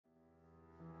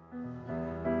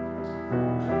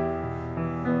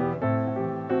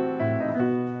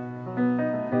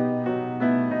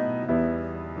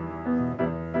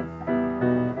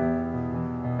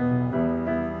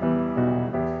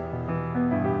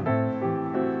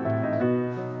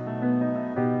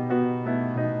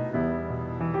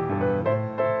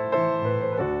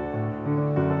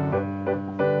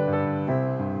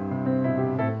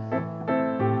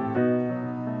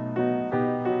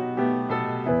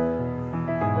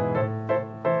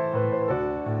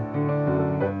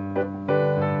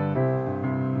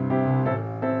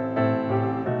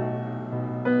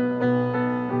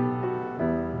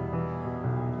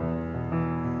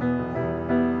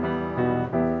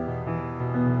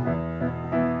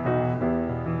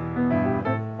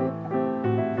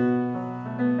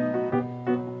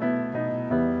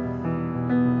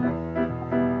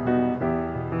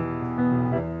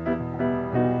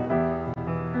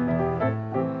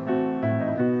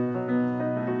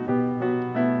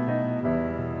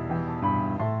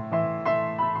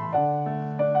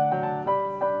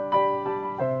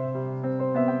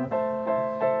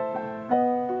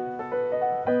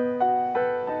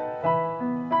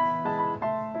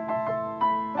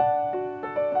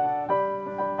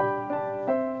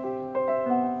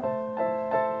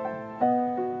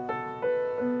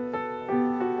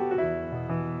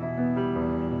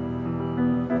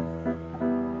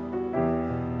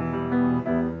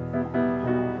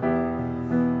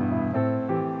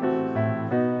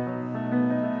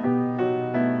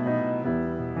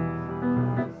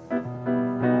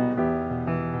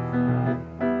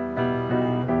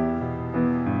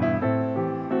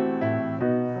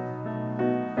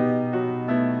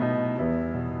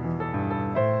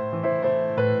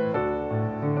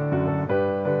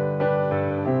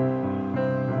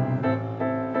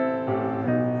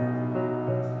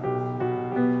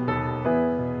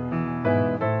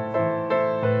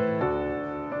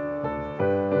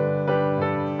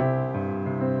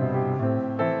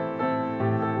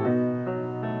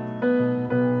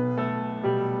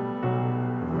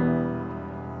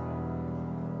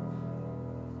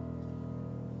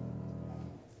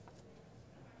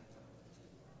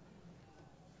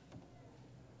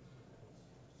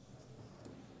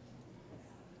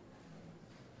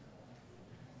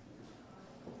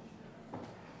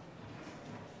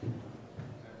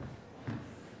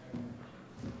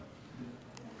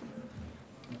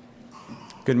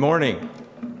Good morning.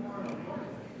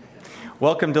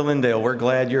 Welcome to Lindale. We're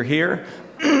glad you're here,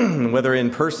 whether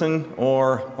in person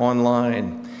or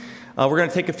online. We're going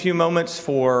to take a few moments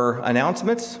for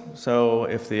announcements. So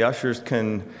if the ushers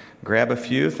can grab a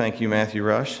few, thank you, Matthew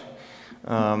Rush.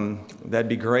 That'd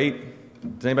be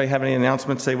great. Does anybody have any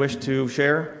announcements they wish to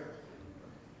share?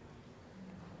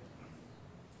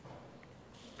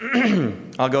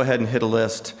 I'll go ahead and hit a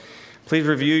list. Please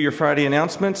review your Friday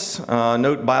announcements.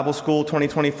 Note Bible School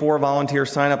 2024 volunteer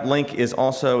sign-up link is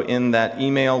also in that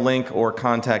email link, or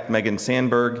contact Megan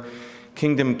Sandberg.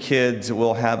 Kingdom Kids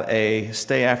will have a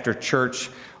stay after church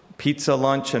pizza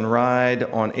lunch and ride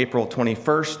on April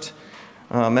 21st.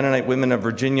 Mennonite Women of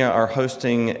Virginia are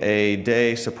hosting a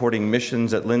day supporting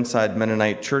missions at Lindale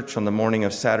Mennonite Church on the morning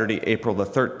of Saturday, April the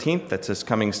 13th. That's this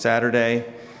coming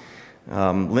Saturday.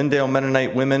 Lindale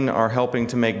Mennonite women are helping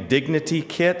to make dignity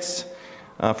kits.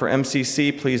 For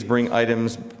MCC, please bring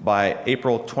items by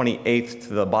April 28th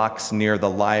to the box near the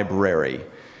library.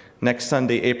 Next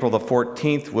Sunday, April the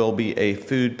 14th, will be a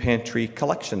food pantry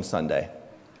collection Sunday.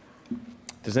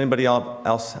 Does anybody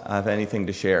else have anything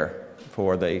to share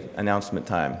for the announcement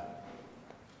time?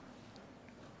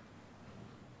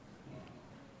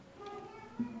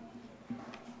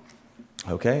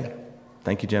 Okay.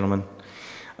 Thank you, gentlemen.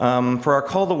 For our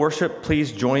call to worship,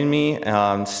 please join me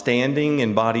standing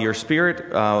in body or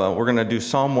spirit. We're going to do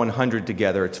Psalm 100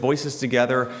 together. It's voices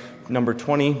together, number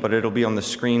 20, but it'll be on the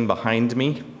screen behind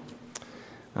me.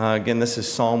 Again, this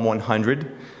is Psalm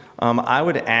 100. I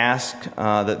would ask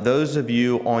that those of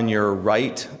you on your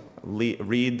right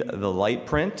read the light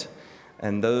print,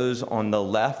 and those on the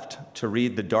left to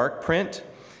read the dark print.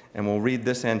 And we'll read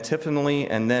this antiphonally,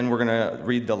 and then we're going to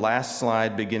read the last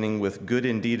slide beginning with "Good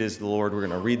indeed is the Lord." We're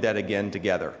going to read that again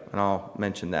together, and I'll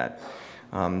mention that.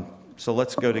 So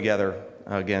let's go together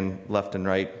again, left and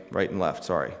right, right and left,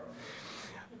 sorry.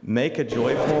 Make a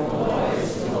joyful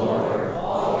noise to the Lord,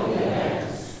 all ye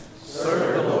lands.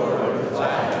 Serve the Lord with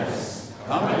gladness.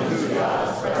 Come into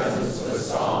God's presence with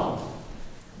song.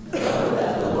 Know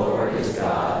that the Lord is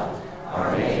God,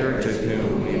 our Maker, to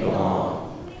whom we belong.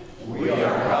 We are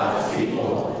God's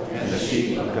people and the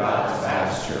sheep of God's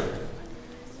pasture.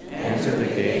 Enter the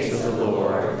gates of the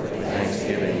Lord with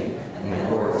thanksgiving and the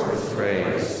courts with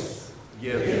praise.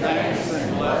 Give thanks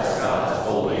and bless God.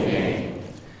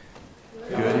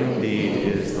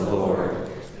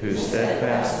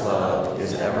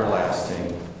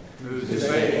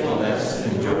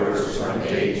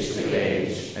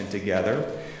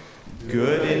 together.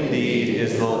 Good indeed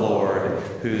is the Lord,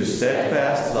 whose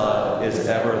steadfast love is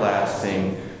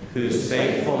everlasting, whose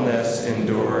faithfulness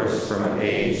endures from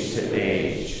age to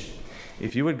age.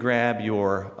 If you would grab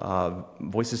your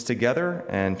voices together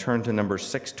and turn to number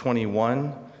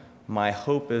 621, My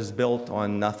Hope is Built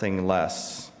on Nothing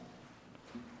Less.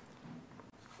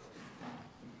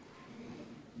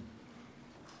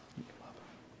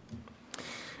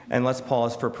 And let's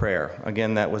pause for prayer.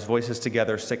 Again, that was Voices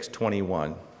Together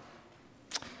 621.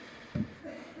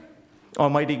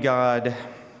 Almighty God,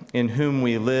 in whom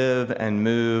we live and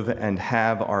move and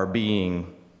have our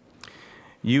being,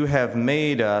 you have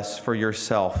made us for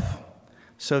yourself,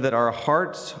 so that our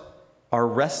hearts are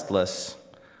restless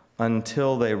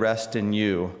until they rest in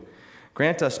you.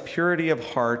 Grant us purity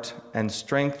of heart and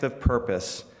strength of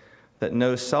purpose, that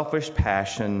no selfish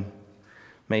passion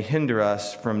may hinder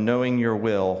us from knowing your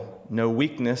will, no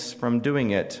weakness from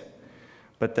doing it,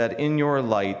 but that in your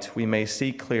light we may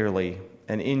see clearly,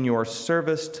 and in your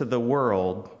service to the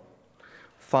world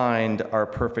find our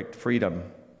perfect freedom.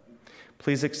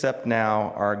 Please accept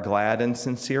now our glad and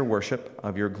sincere worship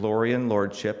of your glory and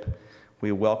lordship.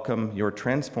 We welcome your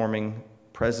transforming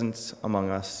presence among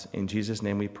us. In Jesus'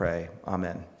 name we pray.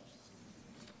 Amen.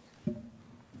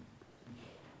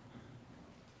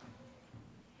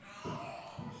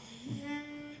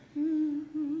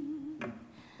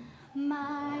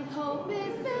 My hope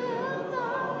is built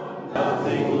on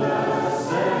nothing less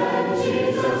than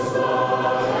Jesus'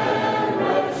 love and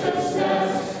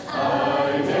righteousness.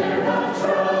 I dare not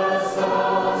trust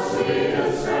the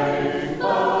sweetest frame,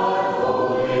 but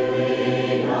wholly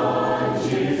lean on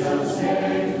Jesus'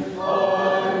 name.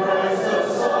 On Christ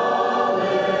the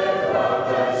solid rock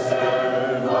I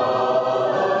stand,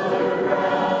 all other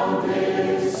ground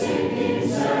is sinking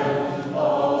sand.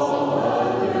 All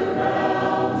other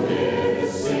ground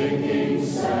is sinking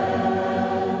sand.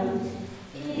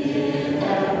 In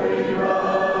every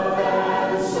rough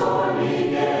and stormy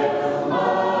gale,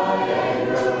 my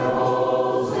anchor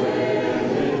holds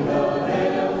within the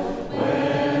veil.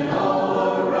 When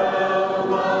all around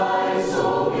my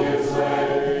soul gives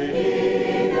way,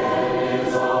 He then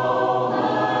is all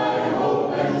my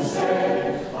hope and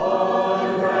stay.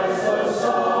 On Christ the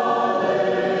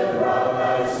solid rock I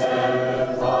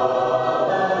stand.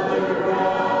 All other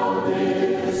ground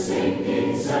is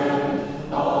sinking sand.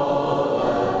 All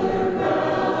other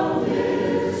ground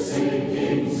is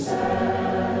sinking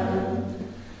sand.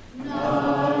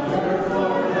 None earth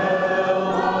nor hell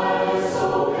my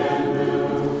soul can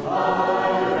move. I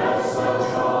rest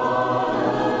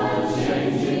upon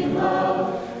unchanging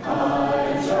love.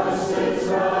 I trust its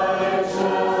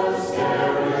righteous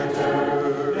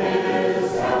character,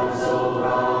 His counsel,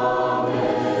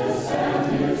 promise, and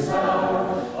His power.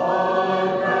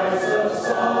 On Christ the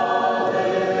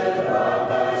solid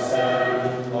rock I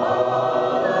stand. All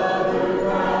other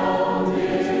ground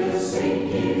is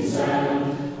sinking sand.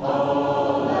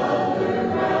 All other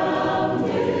ground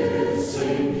is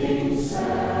sinking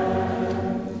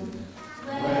sand.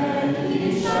 When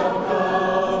He shall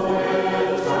come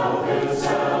with trumpet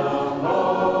sound,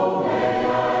 oh, may I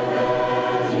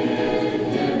then in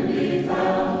Him be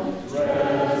found.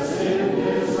 Rest in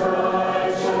His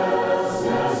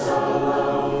righteousness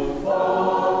alone,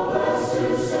 faultless to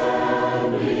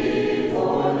stand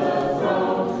before the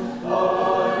throne.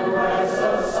 On Christ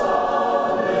the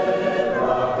solid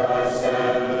rock I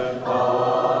stand.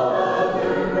 All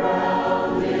other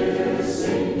ground is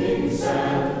sinking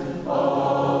sand.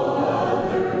 All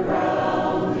other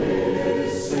ground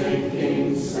is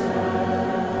sinking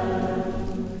sand.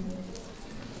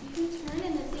 You can turn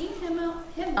in the theme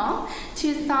hymnal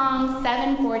to Song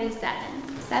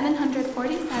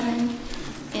 747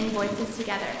 in Voices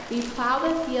Together. We plow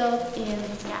the fields in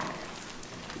scatter.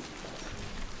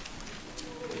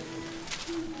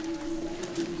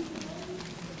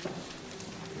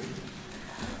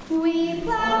 We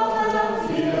plow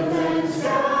the fields and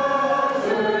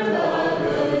scatter the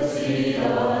good seed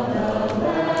on the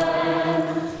land.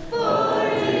 For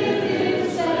it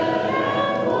is fed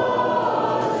and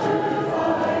watered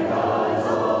by God's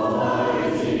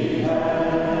almighty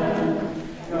hand.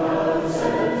 God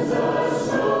sends the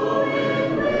snow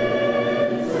in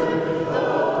winter, the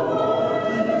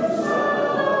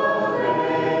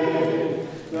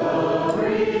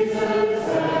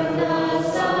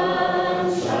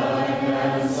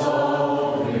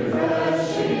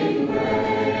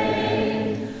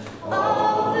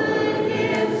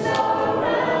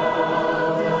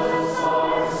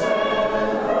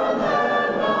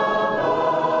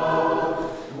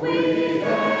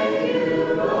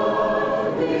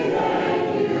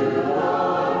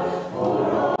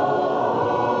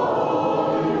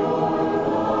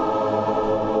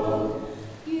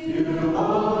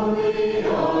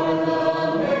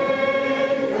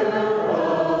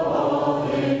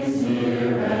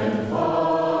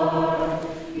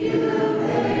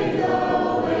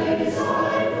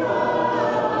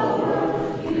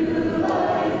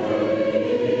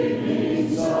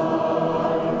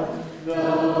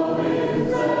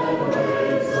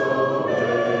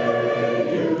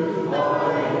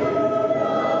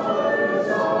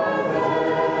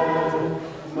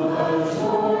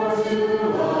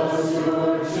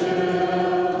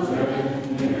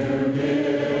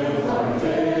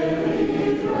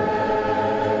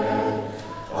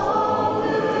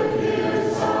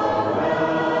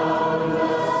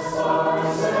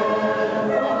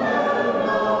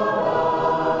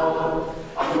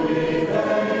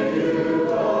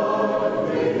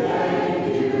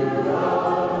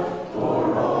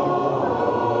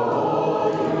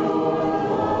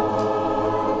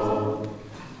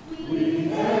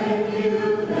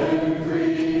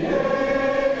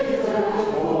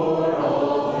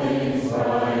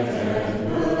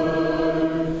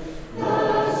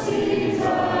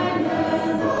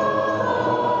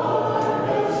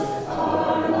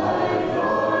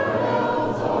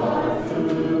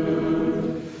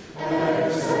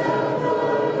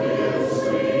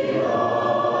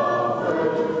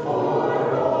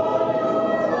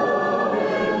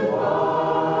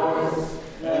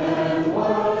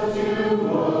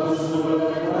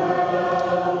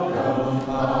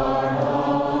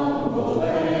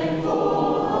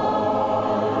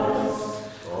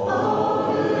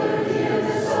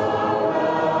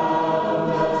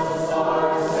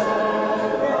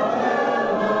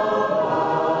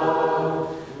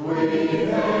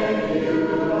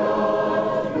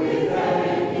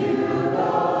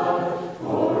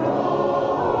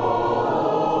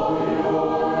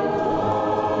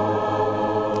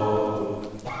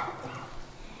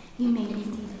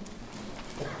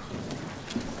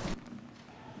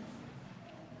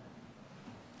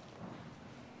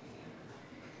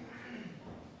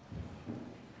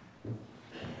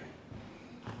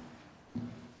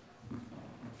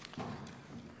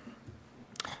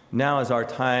Now is our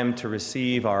time to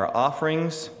receive our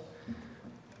offerings.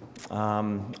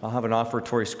 I'll have an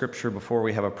offertory scripture before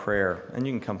we have a prayer, and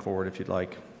you can come forward if you'd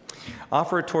like.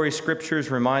 Offertory scriptures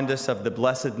remind us of the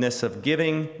blessedness of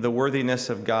giving, the worthiness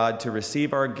of God to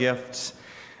receive our gifts,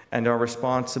 and our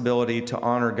responsibility to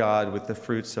honor God with the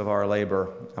fruits of our labor.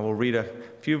 I will read a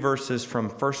few verses from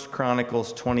 1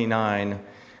 Chronicles 29,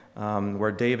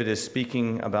 where David is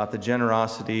speaking about the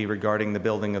generosity regarding the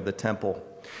building of the temple.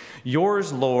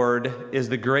 Yours, Lord, is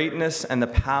the greatness and the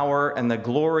power and the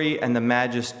glory and the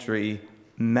majesty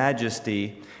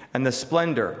and the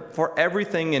splendor, for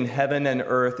everything in heaven and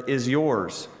earth is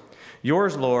yours.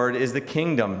 Yours, Lord, is the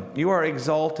kingdom. You are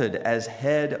exalted as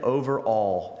head over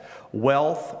all.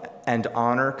 Wealth and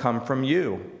honor come from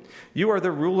you. You are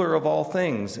the ruler of all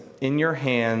things. In your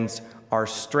hands are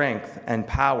strength and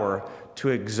power to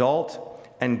exalt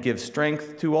and give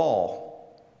strength to all.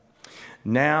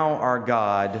 Now, our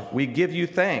God, we give you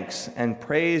thanks and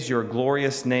praise your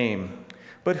glorious name.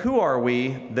 But who are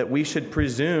we that we should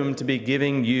presume to be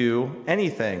giving you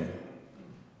anything?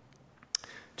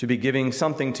 To be giving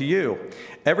something to you.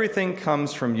 Everything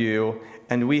comes from you,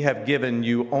 and we have given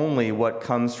you only what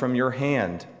comes from your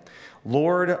hand.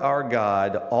 Lord our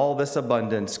God, all this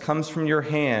abundance comes from your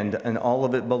hand, and all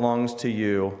of it belongs to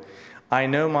you. I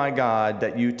know, my God,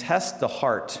 that you test the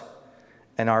heart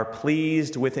and are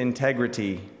pleased with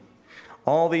integrity.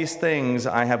 All these things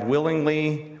I have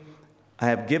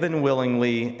given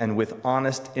willingly and with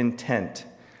honest intent,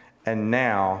 and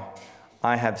now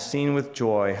I have seen with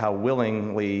joy how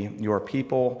willingly your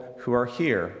people who are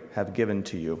here have given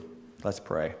to you. Let's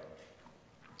pray.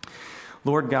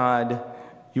 Lord God,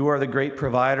 you are the great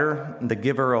provider, the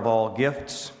giver of all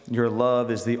gifts. Your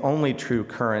love is the only true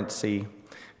currency.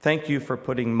 Thank you for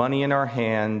putting money in our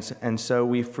hands, and so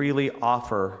we freely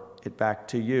offer it back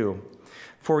to you.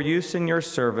 For use in your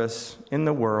service, in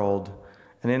the world,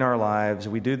 and in our lives,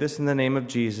 we do this in the name of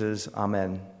Jesus.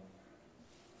 Amen.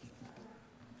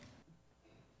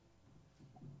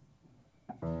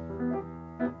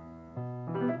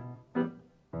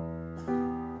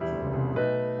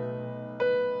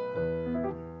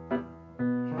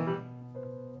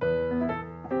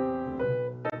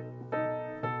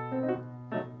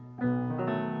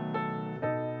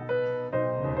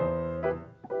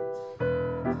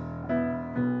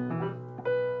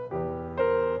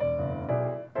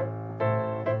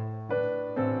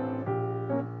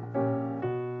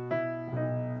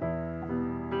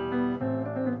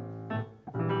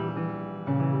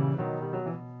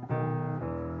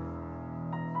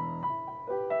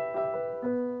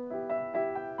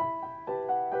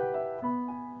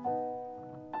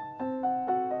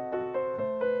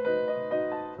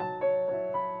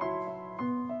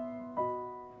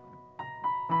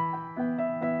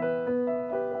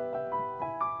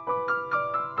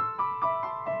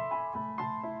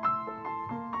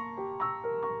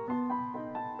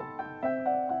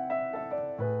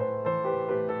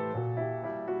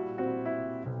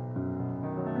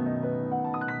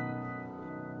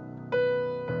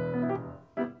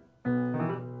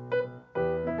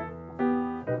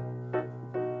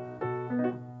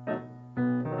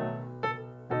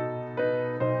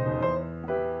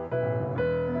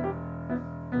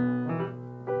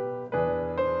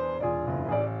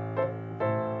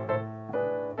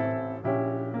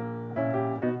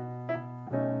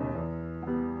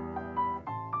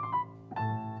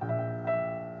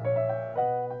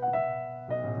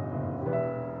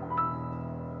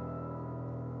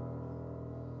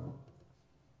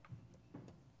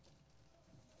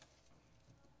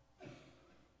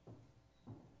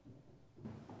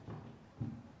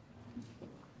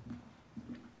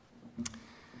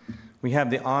 We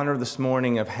have the honor this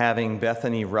morning of having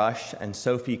Bethany Rush and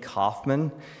Sophie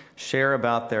Kauffman share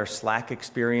about their SLAC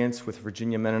experience with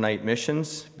Virginia Mennonite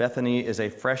Missions. Bethany is a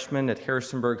freshman at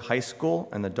Harrisonburg High School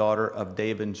and the daughter of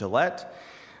Dave and Gillette.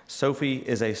 Sophie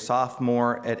is a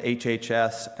sophomore at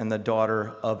HHS and the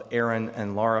daughter of Aaron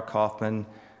and Laura Kauffman,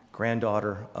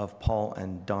 granddaughter of Paul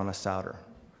and Donna Souter.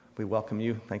 We welcome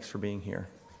you. Thanks for being here.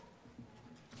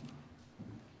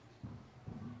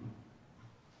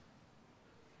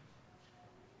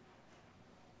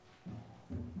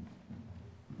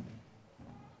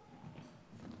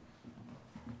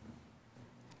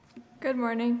 Good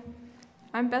morning.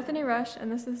 I'm Bethany Rush,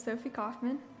 and this is Sophie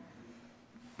Kauffman.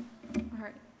 All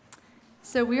right.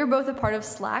 So we are both a part of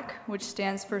SLAC, which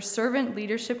stands for Servant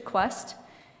Leadership Quest.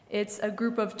 It's a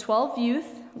group of 12 youth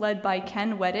led by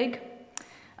Ken Wedig.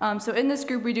 So in this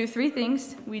group, we do three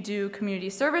things. We do community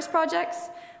service projects.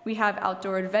 We have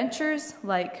outdoor adventures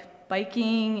like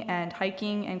biking and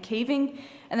hiking and caving.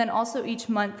 And then also each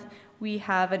month, we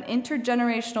have an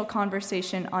intergenerational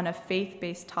conversation on a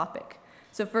faith-based topic.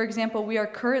 So for example, we are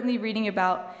currently reading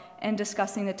about and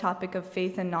discussing the topic of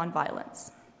faith and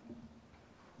nonviolence.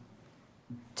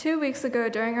 2 weeks ago,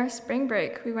 during our spring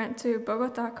break, we went to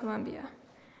Bogota, Colombia.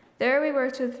 There we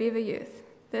worked with Viva Youth.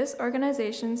 This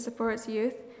organization supports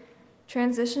youth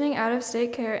transitioning out of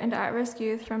state care and at-risk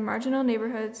youth from marginal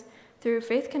neighborhoods through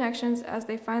faith connections as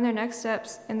they find their next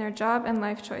steps in their job and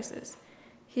life choices.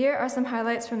 Here are some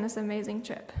highlights from this amazing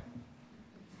trip.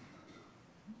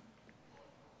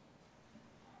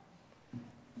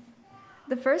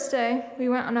 The first day, we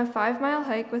went on a 5-mile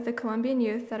hike with the Colombian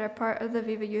youth that are part of the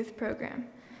Viva Youth program.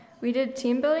 We did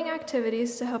team-building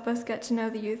activities to help us get to know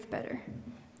the youth better.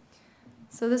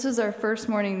 So this was our first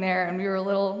morning there, and we were a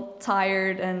little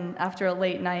tired and after a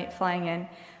late night flying in.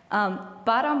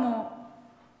 Páramo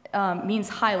means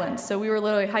highland, so we were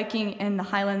literally hiking in the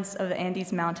highlands of the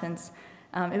Andes Mountains.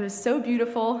 It was so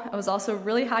beautiful. It was also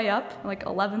really high up, like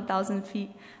 11,000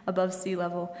 feet above sea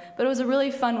level. But it was a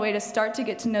really fun way to start to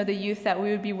get to know the youth that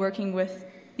we would be working with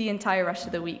the entire rest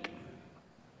of the week.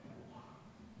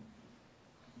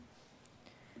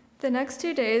 The next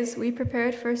 2 days, we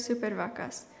prepared for Super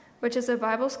Vacas, which is a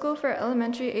Bible school for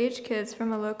elementary-age kids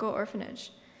from a local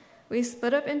orphanage. We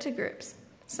split up into groups.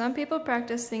 Some people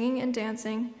practiced singing and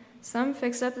dancing, some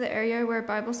fixed up the area where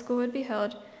Bible school would be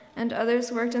held, and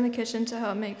others worked in the kitchen to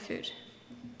help make food.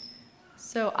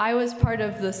 So I was part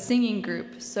of the singing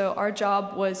group, so our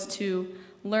job was to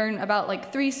learn about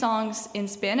like 3 songs in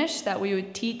Spanish that we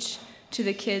would teach to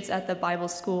the kids at the Bible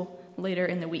school later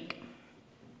in the week.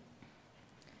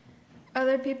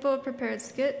 Other people prepared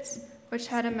skits, which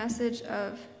had a message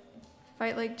of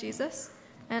fight like Jesus,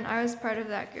 and I was part of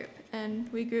that group,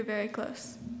 and we grew very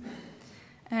close.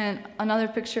 And another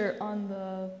picture on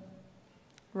the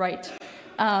right.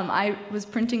 I was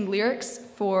printing lyrics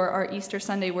for our Easter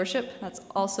Sunday worship. That's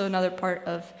also another part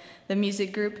of the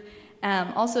music group.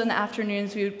 Also in the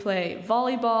afternoons, we would play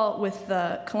volleyball with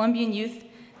the Colombian youth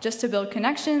just to build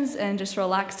connections and just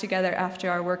relax together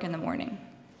after our work in the morning.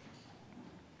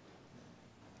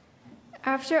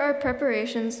 After our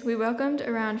preparations, we welcomed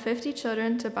around 50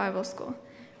 children to Bible school.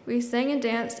 We sang and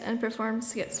danced and performed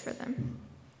skits for them.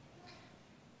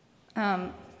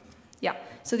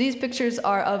 So these pictures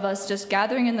are of us just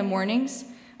gathering in the mornings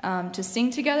to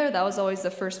sing together. That was always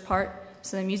the first part.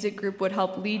 So the music group would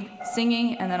help lead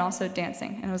singing and then also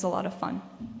dancing, and it was a lot of fun.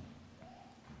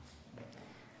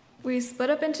 We split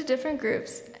up into different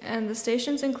groups, and the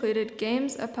stations included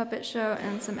games, a puppet show,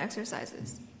 and some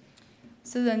exercises.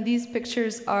 So then these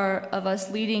pictures are of us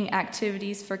leading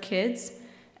activities for kids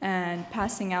and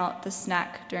passing out the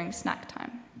snack during snack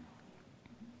time.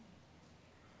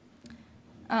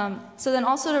 So then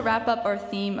also to wrap up our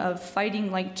theme of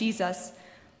fighting like Jesus,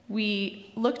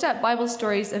 we looked at Bible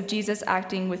stories of Jesus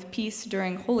acting with peace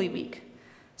during Holy Week.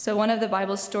 So one of the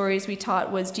Bible stories we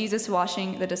taught was Jesus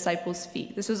washing the disciples'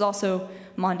 feet. This was also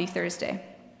Maundy Thursday.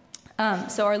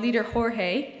 So our leader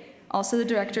Jorge, also the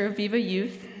director of Viva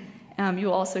Youth, you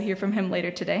will also hear from him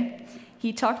later today.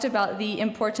 He talked about the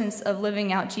importance of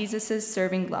living out Jesus'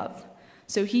 serving love.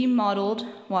 So he modeled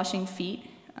washing feet,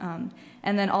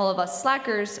 and then all of us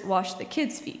slackers washed the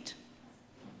kids' feet.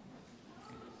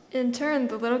 In turn,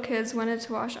 the little kids wanted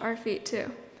to wash our feet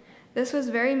too. This was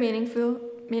very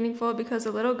meaningful because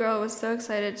the little girl was so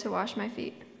excited to wash my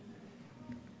feet.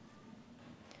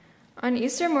 On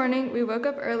Easter morning, we woke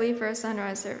up early for a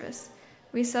sunrise service.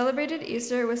 We celebrated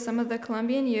Easter with some of the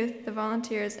Colombian youth, the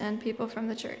volunteers, and people from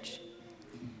the church.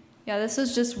 Yeah, this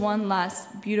was just one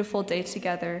last beautiful day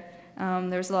together.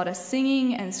 There was a lot of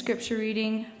singing and scripture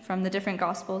reading from the different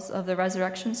gospels of the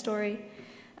resurrection story.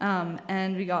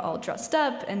 And we got all dressed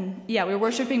up, and yeah, we were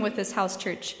worshiping with this house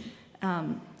church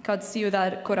called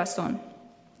Ciudad Corazon.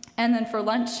 And then for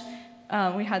lunch,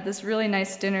 we had this really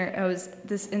nice dinner. It was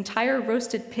this entire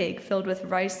roasted pig filled with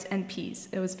rice and peas.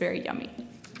 It was very yummy.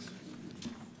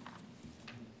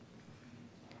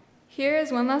 Here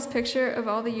is one last picture of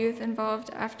all the youth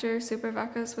involved after Super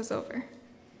Vacas was over.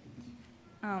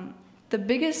 The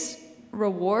biggest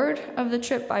reward of the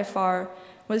trip by far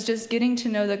was just getting to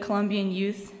know the Colombian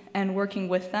youth and working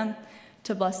with them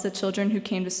to bless the children who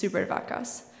came to Super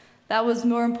Vacas. That was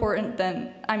more important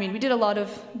than, we did a lot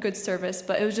of good service,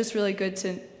 but it was just really good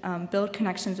to build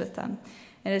connections with them.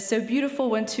 And it's so beautiful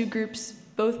when 2 groups,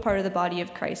 both part of the body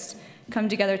of Christ, come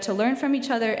together to learn from each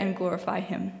other and glorify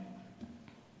him.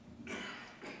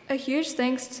 A huge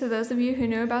thanks to those of you who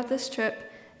knew about this trip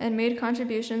and made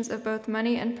contributions of both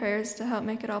money and prayers to help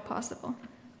make it all possible.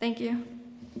 Thank you.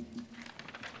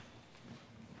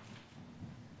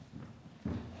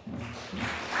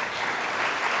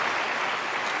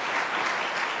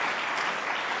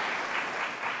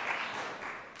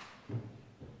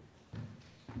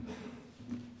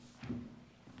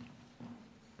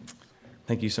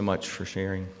 Thank you so much for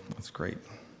sharing. That's great.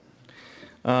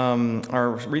 Our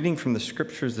reading from the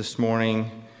scriptures this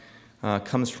morning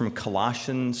comes from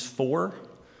Colossians 4,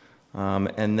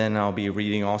 and then I'll be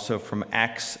reading also from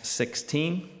Acts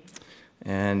 16,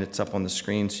 and it's up on the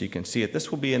screen so you can see it.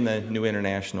 This will be in the New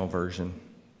International Version.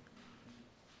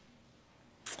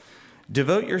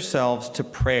 Devote yourselves to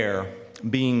prayer,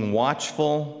 being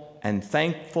watchful and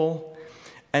thankful,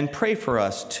 and pray for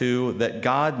us, too, that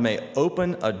God may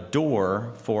open a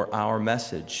door for our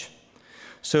message,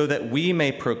 so that we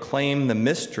may proclaim the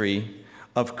mystery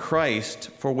of Christ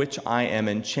for which I am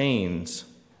in chains.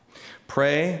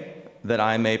 Pray that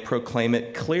I may proclaim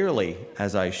it clearly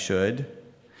as I should.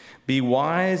 Be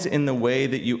wise in the way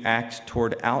that you act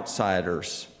toward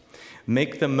outsiders.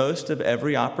 Make the most of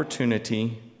every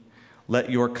opportunity. Let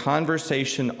your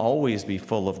conversation always be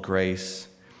full of grace,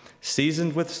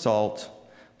 seasoned with salt,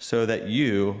 so that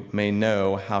you may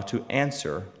know how to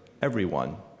answer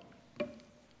everyone.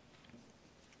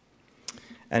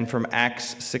 And from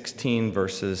Acts 16,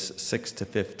 verses 6 to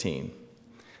 15,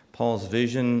 Paul's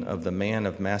vision of the man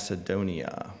of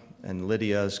Macedonia and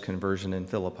Lydia's conversion in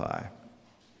Philippi.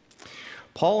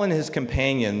 Paul and his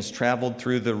companions traveled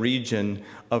through the region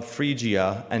of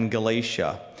Phrygia and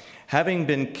Galatia, having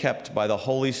been kept by the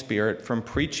Holy Spirit from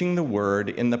preaching the word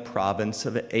in the province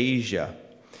of Asia.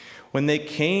 When they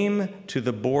came to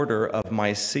the border of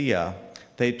Mysia,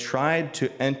 they tried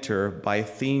to enter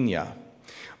Bithynia,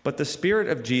 but the Spirit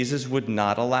of Jesus would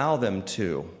not allow them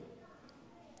to.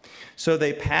 So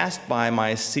they passed by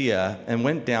Mysia and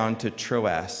went down to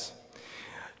Troas.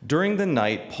 During the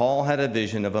night, Paul had a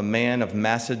vision of a man of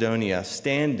Macedonia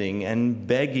standing and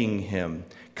begging him,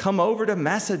 "Come over to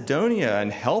Macedonia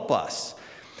and help us."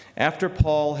 After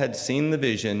Paul had seen the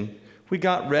vision, we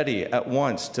got ready at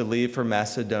once to leave for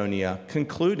Macedonia,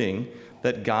 concluding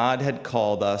that God had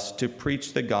called us to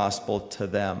preach the gospel to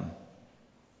them.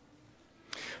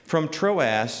 From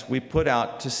Troas, we put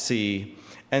out to sea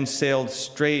and sailed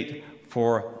straight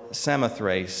for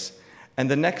Samothrace, and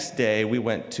the next day we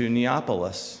went to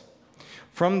Neapolis.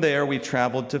 From there, we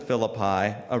traveled to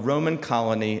Philippi, a Roman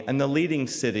colony and the leading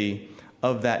city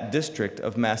of that district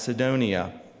of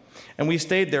Macedonia, and we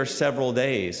stayed there several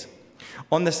days.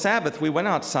 On the Sabbath, we went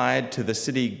outside the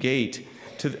city gate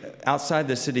to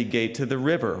the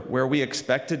river, where we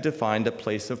expected to find a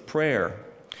place of prayer.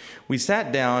 We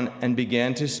sat down and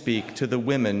began to speak to the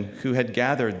women who had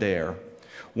gathered there.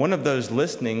 One of those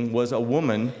listening was a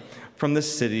woman from the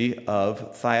city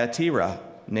of Thyatira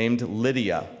named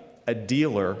Lydia, a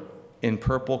dealer in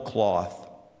purple cloth.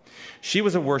 She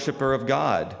was a worshiper of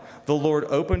God. The Lord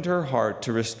opened her heart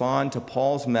to respond to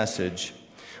Paul's message.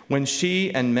 When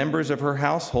she and members of her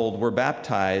household were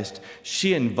baptized,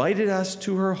 she invited us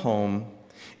to her home.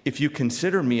 "If you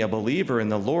consider me a believer in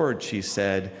the Lord," she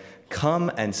said,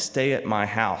 "come and stay at my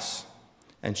house."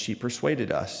 And she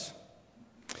persuaded us.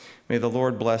 May the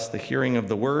Lord bless the hearing of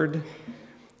the word.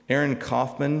 Aaron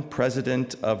Kauffman,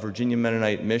 president of Virginia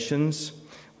Mennonite Missions,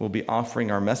 will be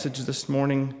offering our message this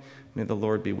morning. May the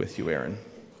Lord be with you, Aaron.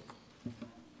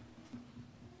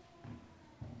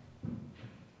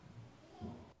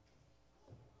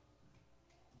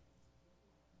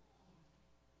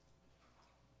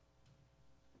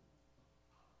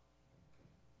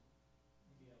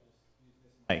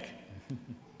 Mike.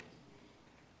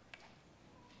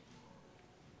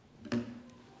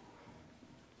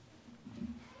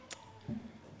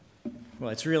 Well,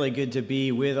 it's really good to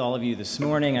be with all of you this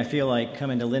morning. I feel like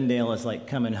coming to Lindale is like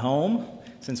coming home,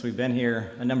 since we've been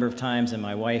here a number of times, and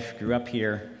my wife grew up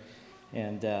here,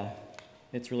 and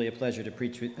it's really a pleasure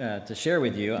to share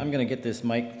with you. I'm going to get this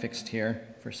mic fixed here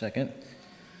for a second.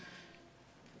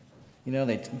 You know,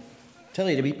 they tell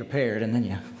you to be prepared, and then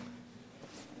you...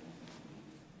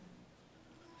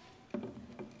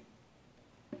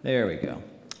 There we go.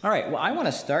 All right, well, I want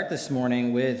to start this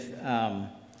morning with an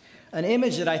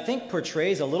image that I think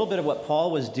portrays a little bit of what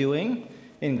Paul was doing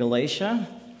in Galatia,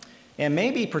 and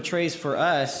maybe portrays for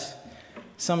us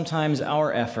sometimes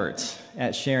our efforts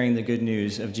at sharing the good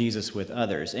news of Jesus with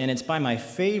others. And it's by my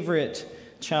favorite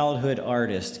childhood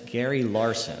artist, Gary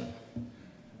Larson.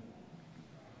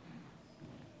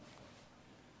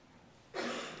 You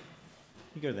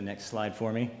go to the next slide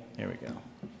for me. There we go.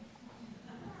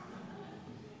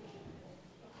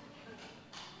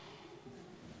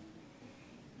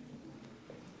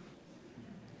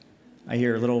 I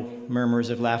hear little murmurs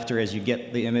of laughter as you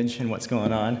get the image and what's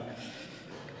going on.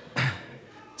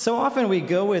 So often we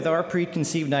go with our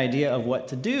preconceived idea of what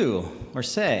to do or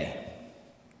say.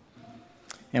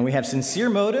 And we have sincere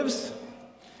motives,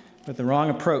 but the wrong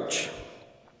approach.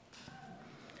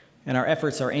 And our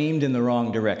efforts are aimed in the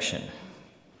wrong direction.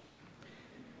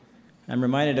 I'm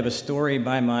reminded of a story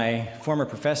by my former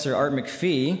professor, Art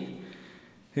McPhee,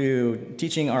 who,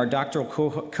 teaching our doctoral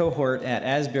cohort at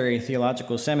Asbury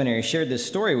Theological Seminary, shared this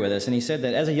story with us. And he said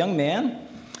that as a young man,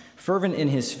 fervent in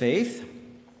his faith,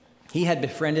 he had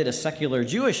befriended a secular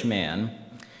Jewish man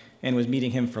and was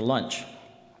meeting him for lunch.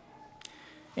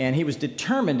 And he was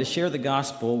determined to share the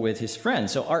gospel with his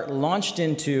friends. So Art launched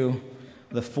into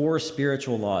the 4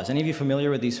 spiritual laws. Any of you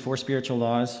familiar with these 4 spiritual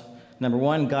laws? Number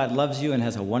 1, God loves you and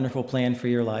has a wonderful plan for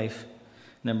your life.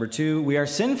 Number 2, we are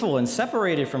sinful and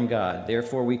separated from God.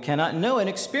 Therefore, we cannot know and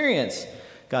experience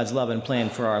God's love and plan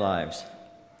for our lives.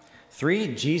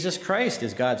 3, Jesus Christ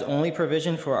is God's only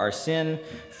provision for our sin.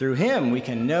 Through him, we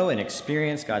can know and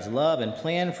experience God's love and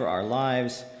plan for our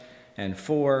lives. And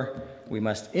 4, we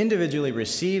must individually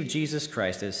receive Jesus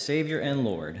Christ as Savior and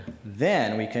Lord.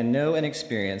 Then we can know and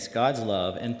experience God's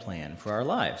love and plan for our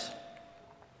lives.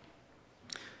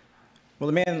 Well,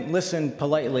 the man listened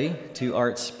politely to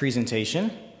Art's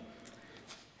presentation,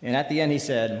 and at the end he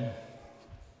said,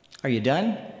 "Are you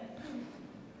done?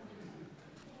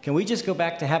 Can we just go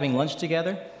back to having lunch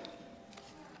together?"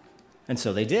 And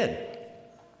so they did.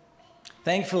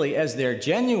 Thankfully, as their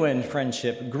genuine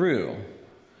friendship grew,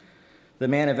 the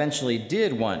man eventually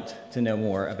did want to know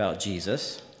more about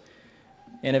Jesus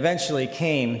and eventually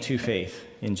came to faith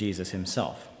in Jesus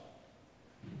himself.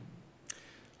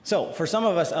 So, for some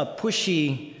of us, a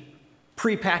pushy,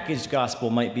 prepackaged gospel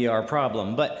might be our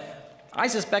problem, but I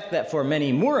suspect that for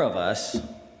many more of us,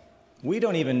 we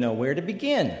don't even know where to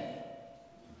begin.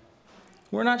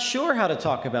 We're not sure how to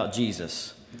talk about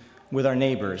Jesus with our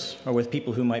neighbors or with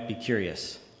people who might be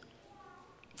curious.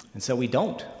 And so we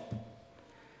don't.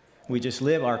 We just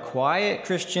live our quiet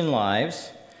Christian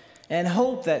lives and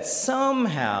hope that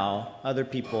somehow other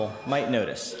people might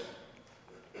notice.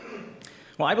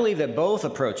 Well, I believe that both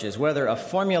approaches, whether a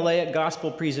formulaic gospel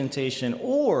presentation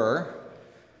or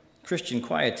Christian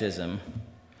quietism,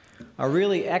 are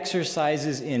really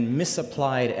exercises in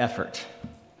misapplied effort,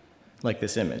 like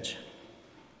this image.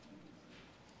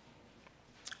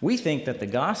 We think that the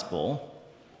gospel,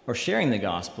 or sharing the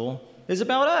gospel, is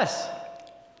about us.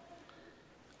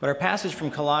 But our passage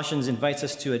from Colossians invites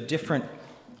us to a different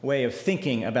way of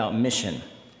thinking about mission.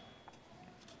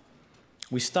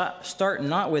 We start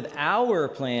not with our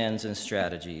plans and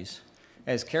strategies,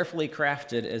 as carefully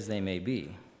crafted as they may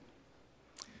be.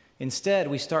 Instead,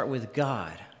 we start with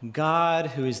God, God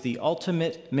who is the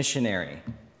ultimate missionary.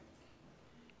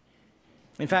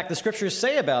 In fact, the scriptures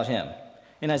say about him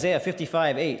in Isaiah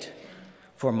 55:8,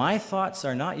 "For my thoughts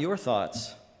are not your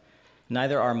thoughts,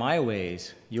 neither are my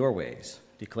ways your ways,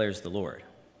 declares the Lord."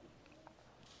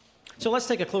 So let's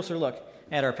take a closer look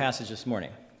at our passage this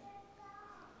morning.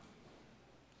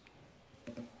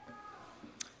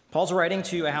 Paul's writing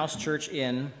to a house church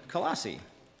in Colossae,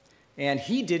 and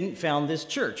he didn't found this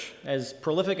church, as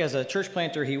prolific as a church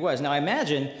planter he was. Now, I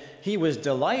imagine he was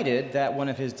delighted that one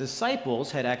of his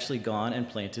disciples had actually gone and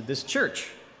planted this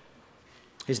church.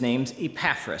 His name's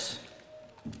Epaphras.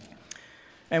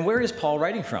 And where is Paul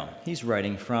writing from? He's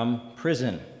writing from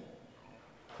prison,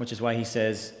 which is why he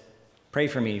says, "Pray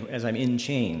for me as I'm in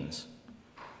chains."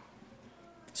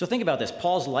 So think about this.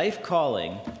 Paul's life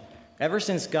calling, ever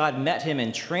since God met him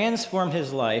and transformed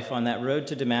his life on that road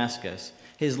to Damascus,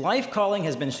 his life calling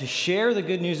has been to share the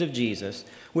good news of Jesus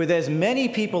with as many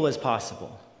people as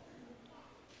possible.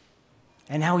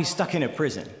 And now he's stuck in a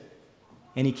prison,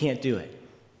 and he can't do it.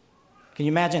 Can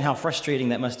you imagine how frustrating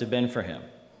that must have been for him?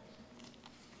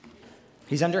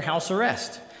 He's under house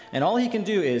arrest, and all he can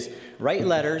do is write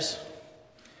letters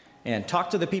and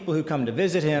talk to the people who come to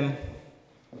visit him,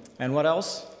 and what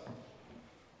else?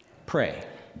 Pray.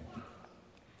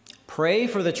 Pray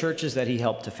for the churches that he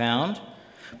helped to found.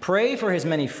 Pray for his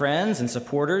many friends and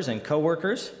supporters and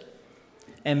co-workers.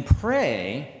 And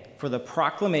pray for the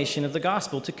proclamation of the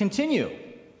gospel to continue,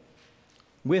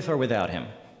 with or without him.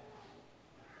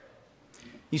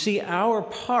 You see, our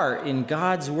part in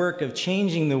God's work of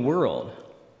changing the world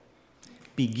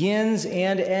begins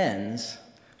and ends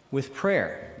with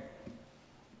prayer.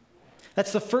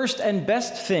 That's the first and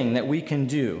best thing that we can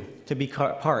do to be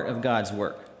part of God's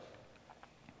work.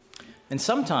 And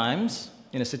sometimes,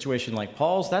 in a situation like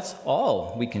Paul's, that's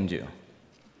all we can do.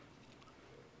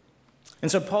 And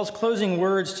so Paul's closing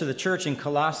words to the church in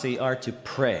Colossae are to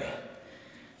pray.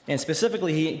 And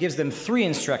specifically, he gives them 3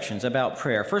 instructions about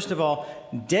prayer. First of all,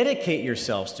 dedicate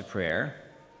yourselves to prayer.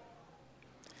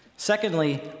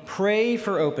 Secondly, pray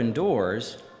for open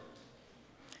doors.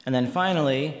 And then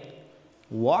finally,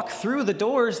 walk through the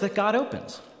doors that God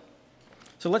opens.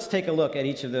 So let's take a look at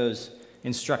each of those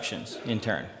instructions in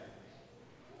turn.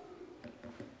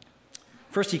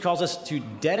 First, he calls us to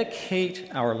dedicate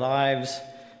our lives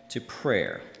to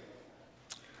prayer.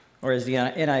 Or as the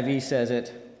NIV says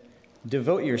it,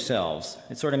 devote yourselves.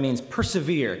 It sort of means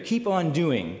persevere, keep on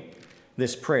doing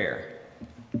this prayer.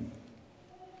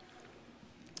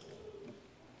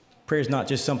 Prayer is not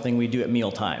just something we do at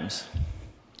meal times,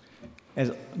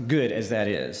 as good as that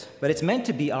is, but it's meant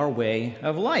to be our way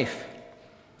of life,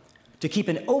 to keep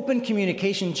an open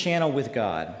communication channel with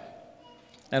God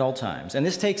at all times. And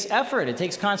this takes effort, it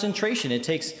takes concentration, it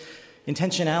takes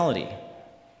intentionality.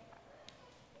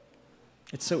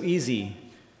 It's so easy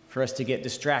for us to get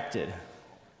distracted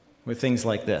with things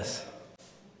like this.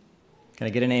 Can I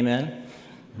get an amen?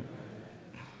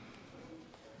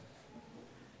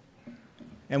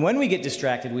 And when we get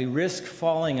distracted, we risk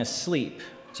falling asleep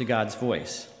to God's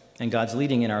voice and God's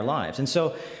leading in our lives. And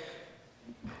so,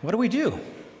 what do?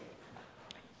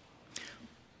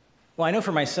 Well, I know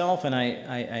for myself, and I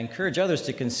encourage others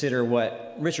to consider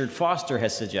what Richard Foster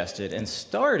has suggested, and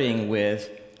starting with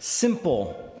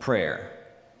simple prayer.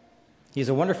 He has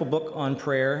a wonderful book on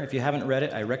prayer. If you haven't read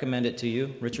it, I recommend it to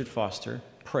you. Richard Foster,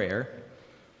 Prayer.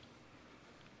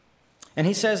 And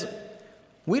he says,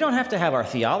 we don't have to have our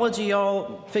theology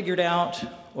all figured out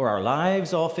or our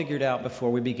lives all figured out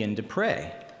before we begin to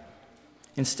pray.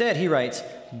 Instead, he writes,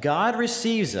 God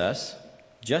receives us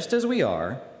just as we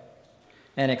are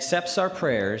and accepts our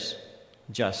prayers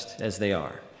just as they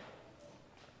are.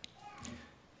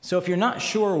 So if you're not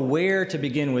sure where to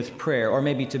begin with prayer, or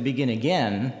maybe to begin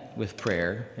again with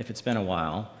prayer, if it's been a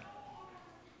while,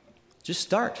 just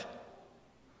start.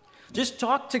 Just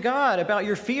talk to God about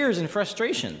your fears and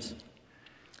frustrations,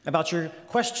 about your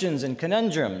questions and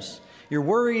conundrums, your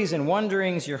worries and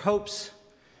wonderings, your hopes,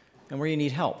 and where you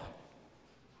need help.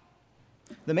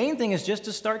 The main thing is just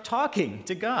to start talking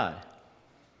to God.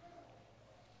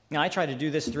 Now, I try to do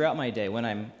this throughout my day, when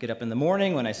I get up in the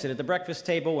morning, when I sit at the breakfast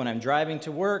table, when I'm driving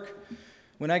to work,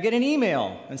 when I get an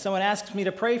email and someone asks me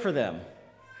to pray for them.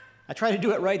 I try to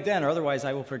do it right then, or otherwise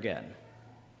I will forget.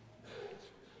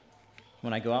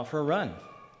 When I go out for a run.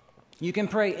 You can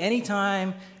pray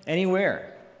anytime,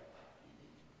 anywhere.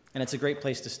 And it's a great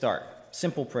place to start.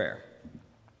 Simple prayer.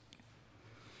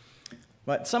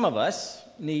 But some of us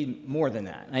need more than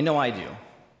that. I know I do.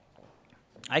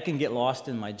 I can get lost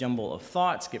in my jumble of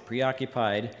thoughts, get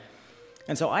preoccupied.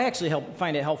 And so I actually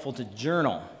find it helpful to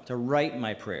journal, to write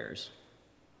my prayers.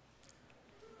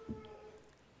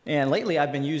 And lately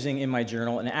I've been using in my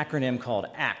journal an acronym called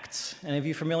ACTS. Any of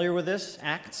you familiar with this?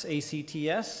 ACTS,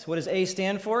 A-C-T-S. What does A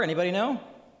stand for? Anybody know?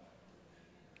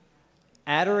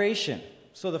 Adoration.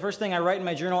 So the first thing I write in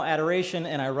my journal, adoration,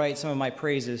 and I write some of my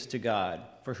praises to God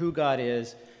for who God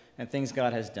is and things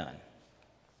God has done.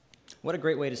 What a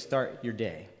great way to start your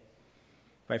day,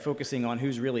 by focusing on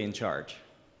who's really in charge.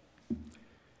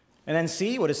 And then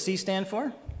C, what does C stand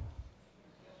for?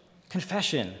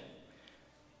 Confession.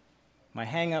 My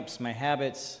hang-ups, my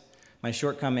habits, my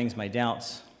shortcomings, my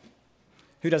doubts.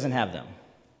 Who doesn't have them?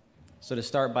 So to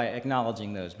start by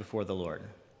acknowledging those before the Lord.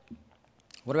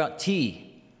 What about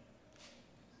T?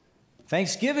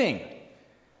 Thanksgiving.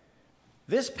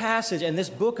 This passage and this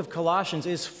book of Colossians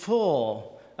is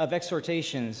full of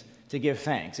exhortations to give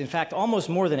thanks. In fact, almost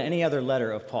more than any other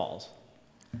letter of Paul's.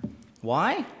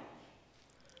 Why?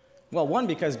 Well, one,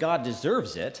 because God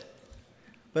deserves it,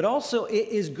 but also it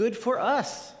is good for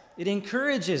us. It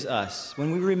encourages us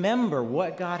when we remember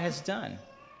what God has done.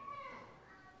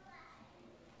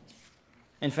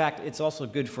 In fact, it's also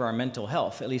good for our mental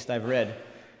health. At least I've read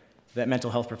that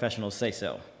mental health professionals say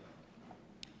so.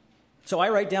 So I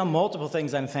write down multiple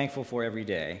things I'm thankful for every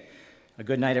day. A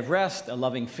good night of rest, a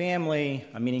loving family,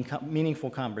 a meaningful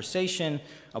conversation,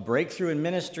 a breakthrough in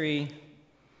ministry.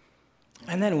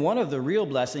 And then one of the real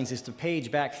blessings is to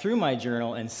page back through my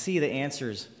journal and see the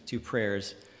answers to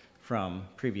prayers from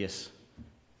previous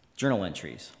journal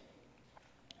entries.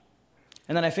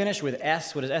 And then I finish with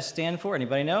S. What does S stand for?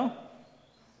 Anybody know?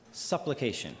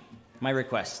 Supplication. My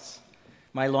requests.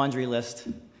 My laundry list.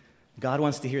 God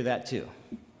wants to hear that too.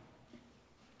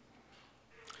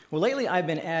 Well, lately I've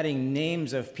been adding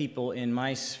names of people in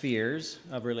my spheres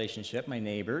of relationship, my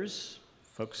neighbors,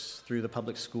 folks through the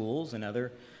public schools and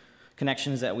other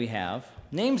connections that we have,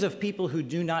 names of people who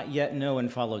do not yet know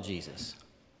and follow Jesus,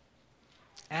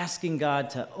 asking God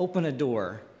to open a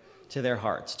door to their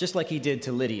hearts, just like he did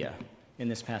to Lydia in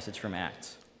this passage from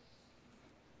Acts.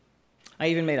 I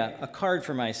even made a card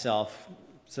for myself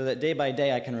so that day by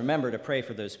day I can remember to pray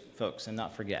for those folks and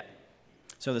not forget.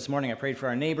 So this morning I prayed for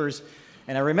our neighbors,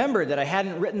 and I remembered that I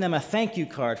hadn't written them a thank you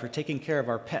card for taking care of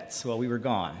our pets while we were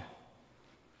gone.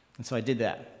 And so I did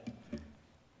that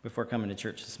before coming to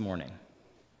church this morning.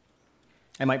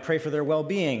 I might pray for their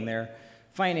well-being, their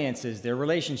finances, their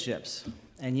relationships,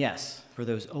 and yes, for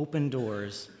those open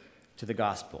doors to the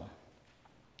gospel,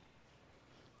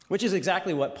 which is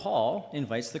exactly what Paul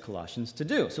invites the Colossians to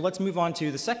do. So let's move on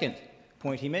to the second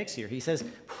point he makes here. He says,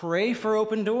 pray for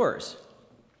open doors.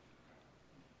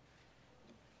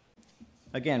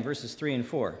 Again, verses 3 and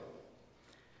 4.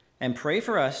 And pray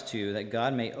for us, too, that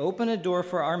God may open a door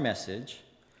for our message,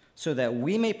 so that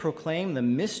we may proclaim the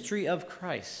mystery of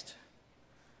Christ,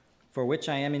 for which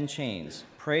I am in chains.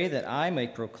 Pray that I may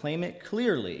proclaim it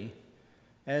clearly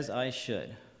as I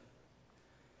should.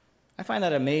 I find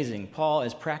that amazing. Paul,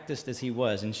 as practiced as he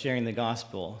was in sharing the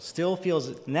gospel, still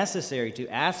feels necessary to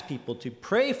ask people to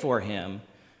pray for him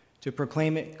to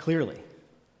proclaim it clearly.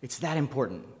 It's that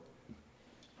important.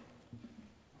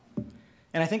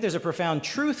 And I think there's a profound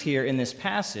truth here in this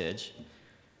passage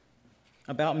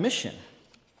about mission.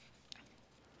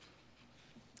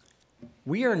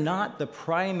 We are not the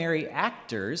primary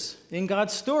actors in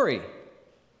God's story.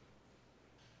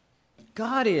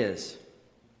 God is.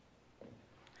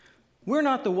 We're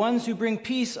not the ones who bring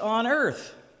peace on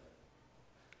earth.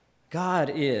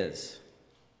 God is.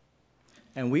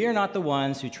 And we are not the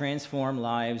ones who transform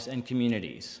lives and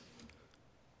communities.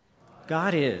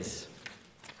 God is.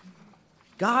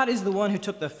 God is the one who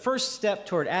took the first step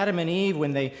toward Adam and Eve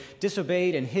when they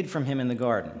disobeyed and hid from him in the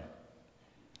garden.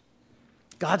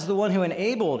 God's the one who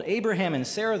enabled Abraham and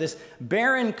Sarah, this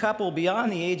barren couple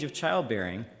beyond the age of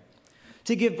childbearing,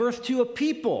 to give birth to a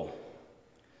people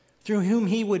through whom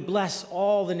he would bless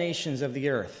all the nations of the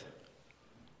earth.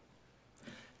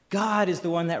 God is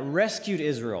the one that rescued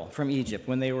Israel from Egypt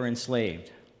when they were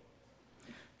enslaved.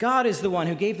 God is the one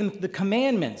who gave them the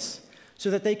commandments so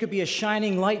that they could be a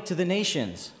shining light to the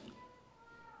nations.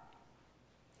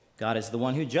 God is the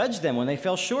one who judged them when they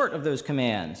fell short of those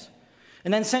commands,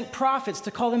 and then sent prophets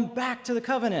to call them back to the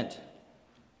covenant.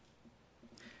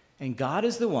 And God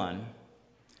is the one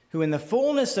who, in the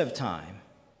fullness of time,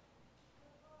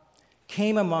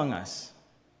 came among us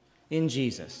in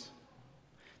Jesus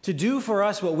to do for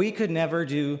us what we could never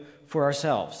do for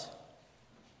ourselves.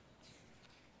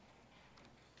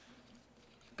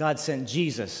 God sent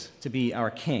Jesus to be our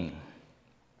king.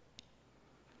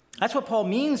 That's what Paul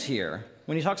means here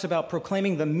when he talks about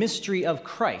proclaiming the mystery of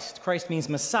Christ. Christ means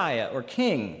Messiah or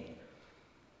king.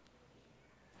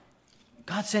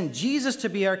 God sent Jesus to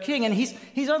be our king, and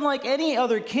he's unlike any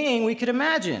other king we could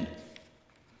imagine.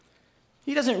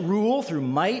 He doesn't rule through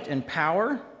might and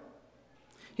power.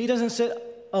 He doesn't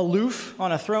sit aloof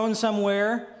on a throne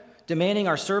somewhere, demanding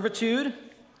our servitude.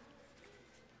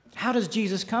 How does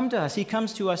Jesus come to us? He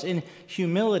comes to us in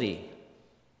humility.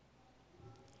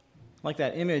 Like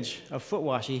that image of foot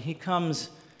washing, he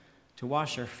comes to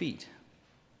wash our feet.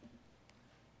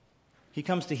 He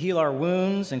comes to heal our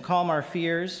wounds and calm our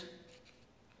fears.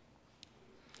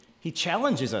 He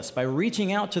challenges us by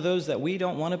reaching out to those that we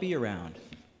don't want to be around.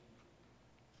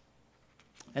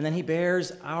 And then he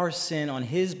bears our sin on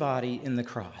his body in the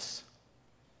cross.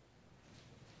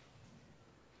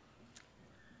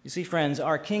 You see, friends,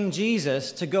 our King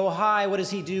Jesus, to go high, what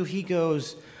does he do? He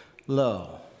goes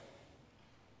low.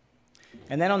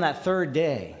 And then on that third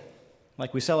day,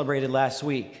 like we celebrated last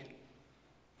week,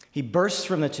 he bursts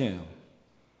from the tomb.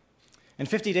 And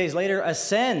 50 days later,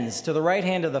 ascends to the right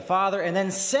hand of the Father and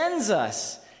then sends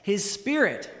us his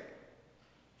Spirit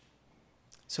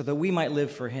so that we might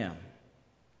live for him.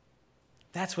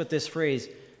 That's what this phrase,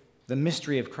 the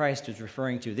mystery of Christ, is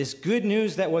referring to. This good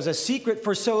news that was a secret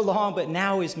for so long, but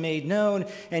now is made known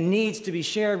and needs to be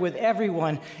shared with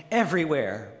everyone,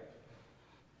 everywhere.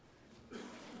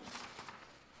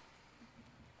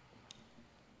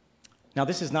 Now,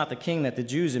 this is not the king that the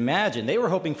Jews imagined. They were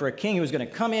hoping for a king who was going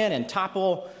to come in and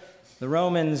topple the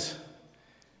Romans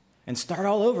and start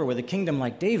all over with a kingdom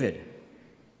like David.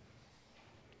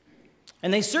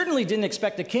 And they certainly didn't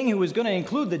expect a king who was going to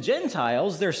include the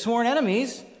Gentiles, their sworn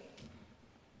enemies.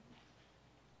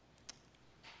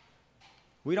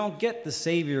 We don't get the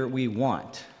Savior we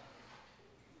want.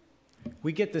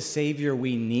 We get the Savior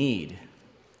we need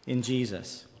in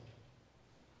Jesus.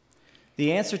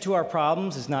 The answer to our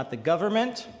problems is not the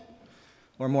government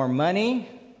or more money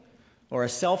or a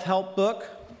self-help book.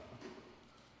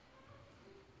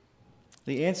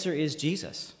 The answer is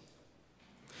Jesus.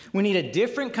 We need a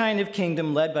different kind of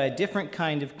kingdom led by a different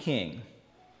kind of king.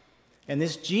 And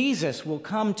this Jesus will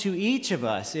come to each of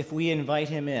us if we invite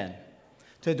him in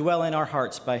to dwell in our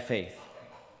hearts by faith.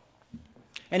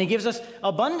 And he gives us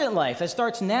abundant life that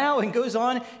starts now and goes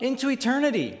on into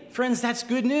eternity. Friends, that's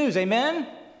good news. Amen?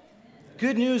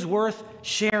 Good news worth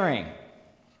sharing.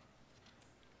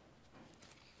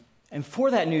 And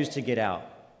for that news to get out,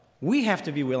 we have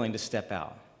to be willing to step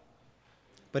out.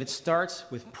 but it starts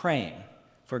with praying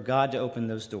for God to open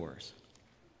those doors.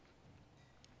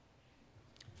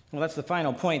 Well, that's the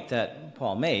final point that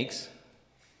Paul makes,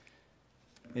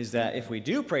 is that if we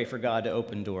do pray for God to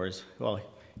open doors, well,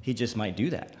 he just might do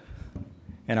that.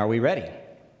 And are we ready?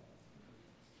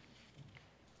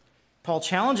 Paul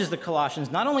challenges the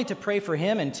Colossians not only to pray for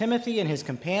him and Timothy and his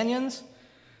companions,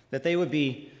 that they would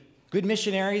be good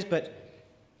missionaries, but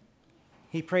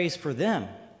he prays for them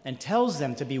and tells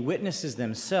them to be witnesses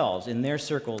themselves in their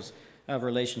circles of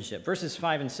relationship. Verses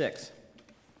 5 and 6.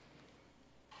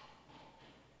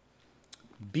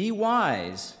 Be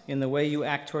wise in the way you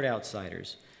act toward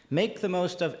outsiders. Make the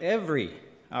most of every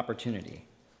opportunity.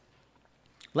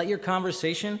 Let your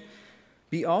conversation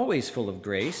be always full of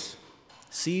grace,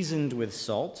 seasoned with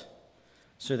salt,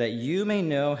 so that you may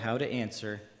know how to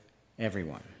answer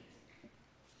everyone.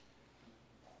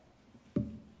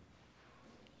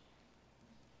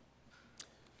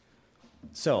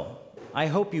 So, I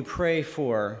hope you pray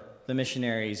for the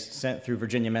missionaries sent through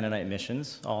Virginia Mennonite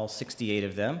Missions, all 68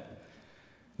 of them.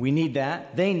 We need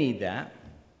that. They need that.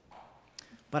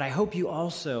 But I hope you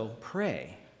also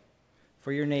pray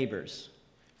for your neighbors,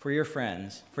 for your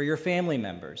friends, for your family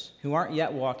members who aren't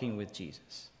yet walking with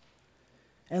Jesus.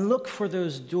 And look for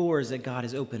those doors that God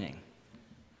is opening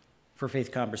for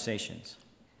faith conversations.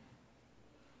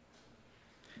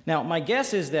 Now, my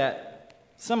guess is that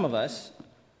some of us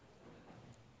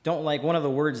don't like one of the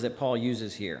words that Paul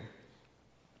uses here.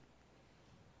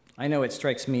 I know it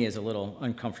strikes me as a little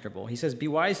uncomfortable. He says, be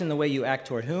wise in the way you act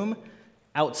toward whom?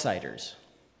 Outsiders.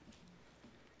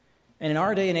 And in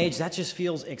our day and age, that just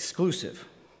feels exclusive.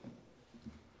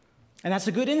 And that's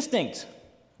a good instinct.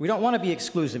 We don't want to be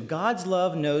exclusive. God's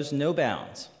love knows no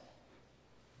bounds.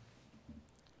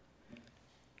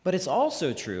 But it's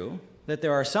also true that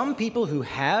there are some people who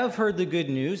have heard the good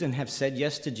news and have said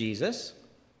yes to Jesus,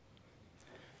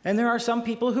 and there are some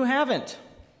people who haven't.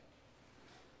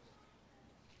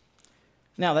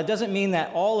 Now, that doesn't mean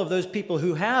that all of those people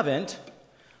who haven't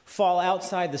fall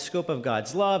outside the scope of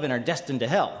God's love and are destined to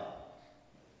hell.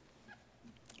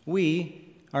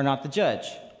 We are not the judge.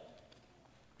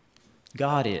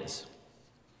 God is.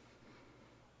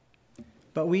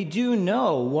 But we do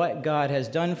know what God has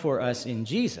done for us in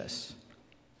Jesus.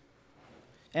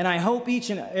 And I hope each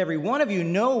and every one of you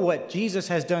know what Jesus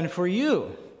has done for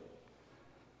you.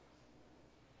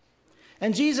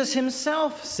 And Jesus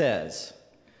himself says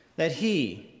that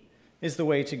he is the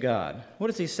way to God. What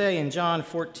does he say in John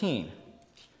 14,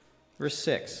 verse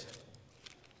 6?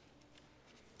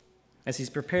 As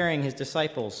he's preparing his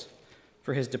disciples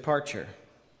for his departure.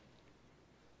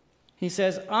 He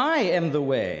says, I am the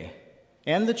way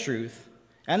and the truth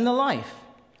and the life.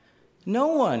 No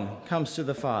one comes to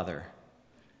the Father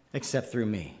except through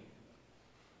me.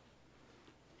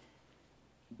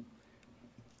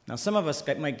 Now, some of us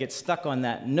might get stuck on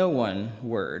that no one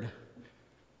word,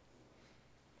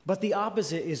 but the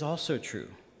opposite is also true.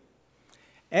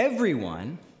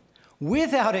 Everyone,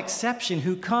 without exception,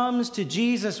 who comes to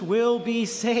Jesus will be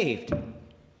saved.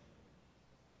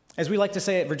 As we like to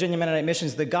say at Virginia Mennonite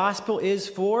Missions, the gospel is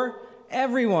for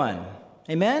everyone.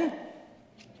 Amen?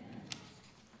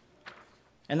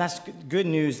 And that's good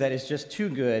news that is just too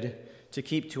good to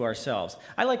keep to ourselves.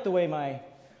 I like the way my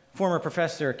former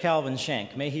professor, Calvin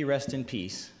Schenck, may he rest in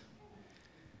peace,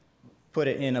 put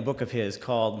it in a book of his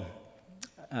called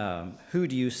Who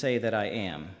Do You Say That I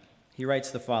Am? He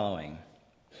writes the following: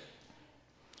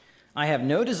 I have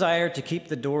no desire to keep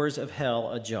the doors of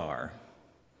hell ajar.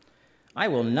 I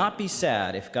will not be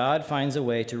sad if God finds a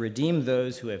way to redeem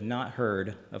those who have not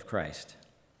heard of Christ.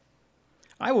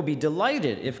 I will be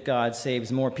delighted if God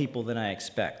saves more people than I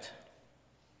expect.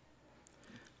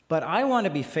 But I want to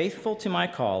be faithful to my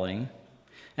calling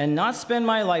and not spend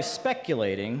my life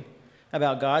speculating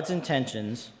about God's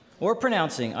intentions or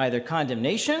pronouncing either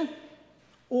condemnation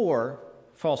or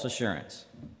false assurance.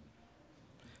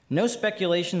 No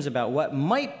speculations about what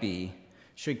might be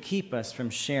should keep us from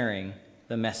sharing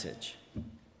the message.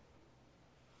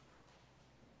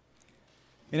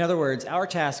 In other words, our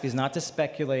task is not to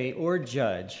speculate or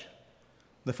judge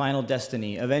the final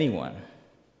destiny of anyone,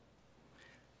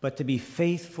 but to be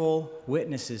faithful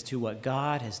witnesses to what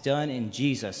God has done in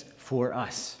Jesus for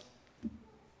us.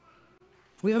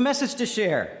 We have a message to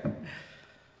share.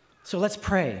 So let's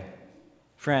pray.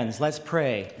 Friends, let's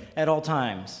pray at all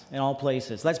times, in all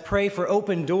places. Let's pray for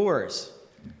open doors.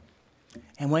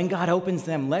 And when God opens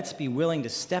them, let's be willing to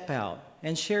step out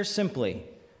and share simply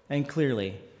and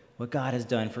clearly what God has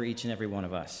done for each and every one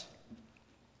of us.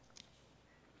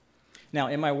 Now,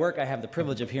 in my work, I have the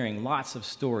privilege of hearing lots of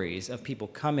stories of people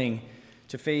coming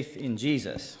to faith in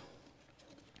Jesus.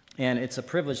 And it's a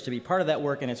privilege to be part of that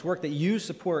work, and it's work that you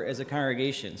support as a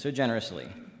congregation so generously.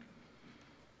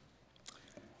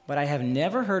 But I have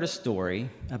never heard a story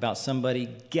about somebody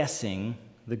guessing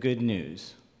the good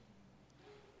news.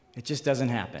 It just doesn't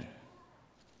happen.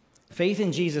 Faith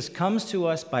in Jesus comes to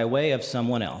us by way of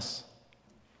someone else.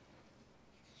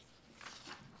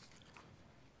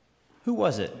 Who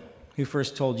was it who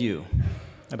first told you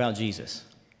about Jesus?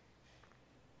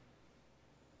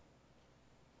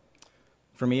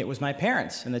 For me, it was my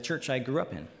parents and the church I grew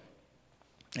up in.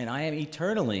 And I am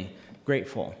eternally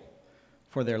grateful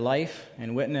for their life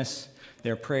and witness,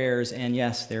 their prayers, and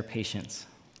yes, their patience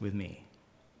with me.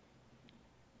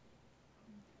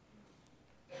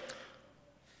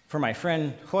 For my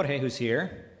friend Jorge, who's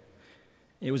here,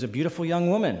 it was a beautiful young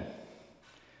woman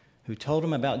who told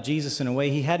him about Jesus in a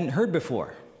way he hadn't heard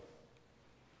before.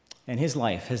 And his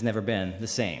life has never been the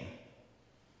same.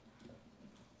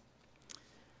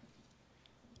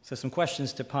 So some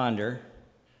questions to ponder.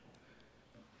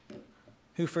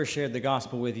 Who first shared the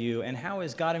gospel with you, and how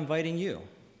is God inviting you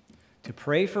to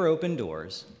pray for open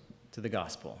doors to the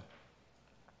gospel?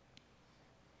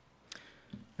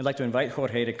 I'd like to invite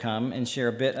Jorge to come and share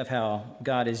a bit of how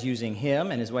God is using him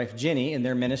and his wife Ginny in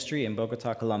their ministry in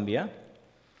Bogota, Colombia.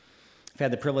 I've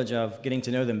had the privilege of getting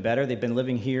to know them better. They've been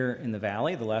living here in the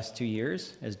Valley the last 2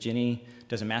 years as Ginny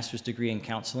does a master's degree in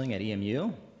counseling at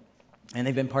EMU. And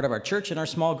they've been part of our church and our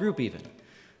small group even.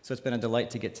 So it's been a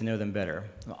delight to get to know them better.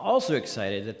 I'm also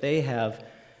excited that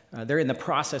they're in the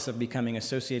process of becoming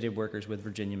associated workers with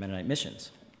Virginia Mennonite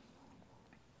Missions.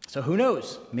 So who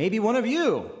knows? Maybe one of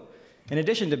you, in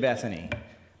addition to Bethany,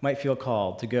 might feel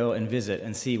called to go and visit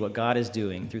and see what God is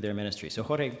doing through their ministry. So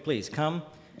Jorge, please come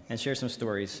and share some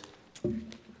stories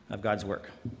of God's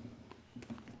work.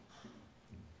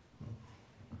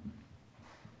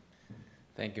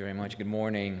 Thank you very much. Good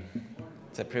morning.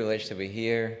 It's a privilege to be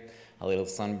here, a little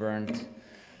sunburned.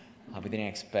 We didn't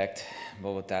expect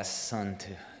Bogota's sun to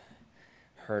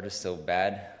hurt us so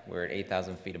bad. We're at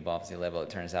 8,000 feet above sea level. It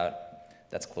turns out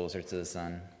that's closer to the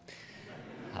sun.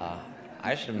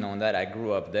 I should have known that. I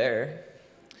grew up there.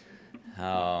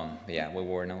 Yeah, we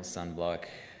wore no sunblock.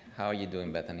 How are you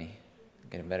doing, Bethany?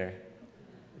 Getting better?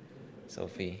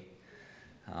 Sophie?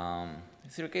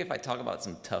 Is it okay if I talk about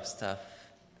some tough stuff?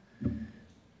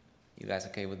 You guys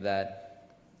okay with that?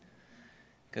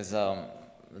 Because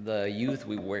the youth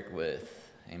we work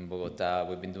with in Bogota,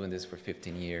 we've been doing this for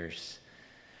 15 years,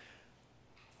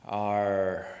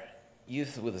 are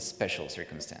youth with special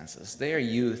circumstances. They are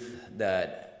youth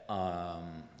that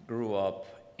grew up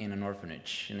in an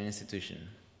orphanage, in an institution.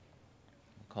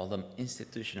 We call them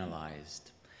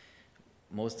institutionalized.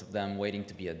 Most of them waiting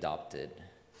to be adopted.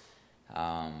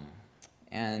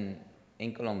 And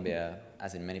in Colombia,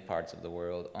 as in many parts of the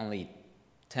world, only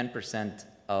 10%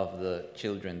 of the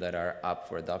children that are up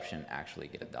for adoption actually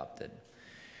get adopted.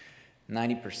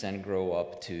 90% grow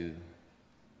up to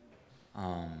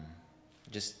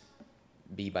just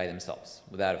be by themselves,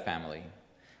 without a family.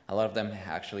 A lot of them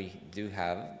actually do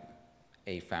have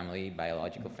a family,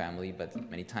 biological family, but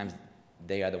many times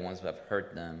they are the ones who have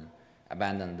hurt them,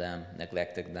 abandoned them,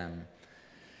 neglected them.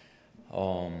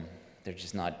 They're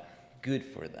just not good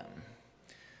for them.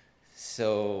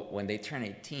 So when they turn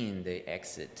 18, they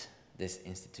exit these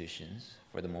institutions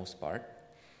for the most part.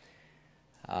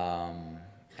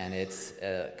 And it's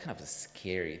kind of a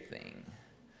scary thing.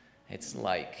 It's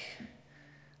like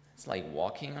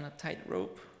walking on a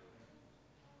tightrope,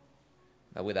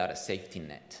 but without a safety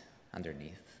net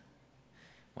underneath.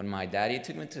 When my daddy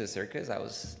took me to the circus, I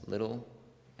was little,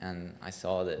 and I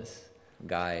saw this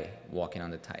guy walking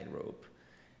on the tightrope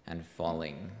and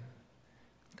falling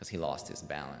because he lost his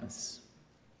balance.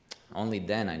 Only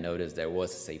then I noticed there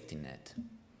was a safety net.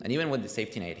 And even with the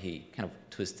safety net, he kind of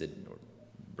twisted or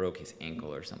broke his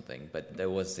ankle or something, but there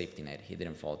was a safety net. He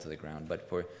didn't fall to the ground. But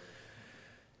for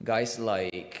guys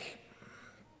like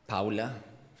Paula,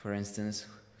 for instance,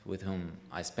 with whom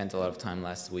I spent a lot of time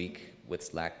last week with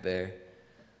Slack there,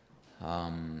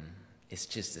 it's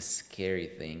just a scary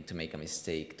thing to make a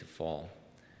mistake, to fall.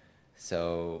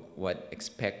 So what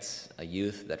expects a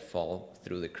youth that fall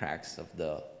through the cracks of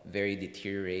the very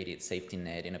deteriorated safety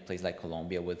net in a place like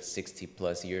Colombia with 60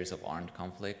 plus years of armed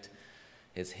conflict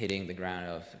is hitting the ground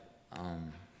of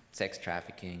sex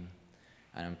trafficking,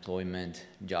 unemployment,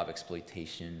 job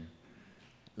exploitation,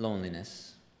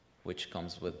 loneliness, which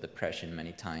comes with depression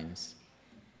many times,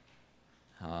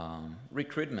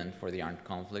 recruitment for the armed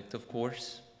conflict, of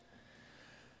course.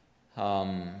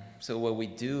 So what we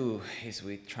do is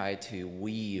we try to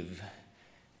weave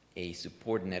a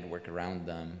support network around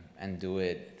them and do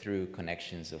it through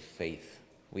connections of faith.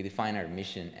 We define our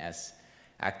mission as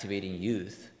activating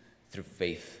youth through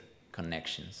faith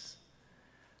connections.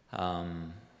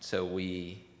 So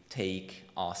we take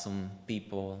awesome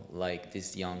people like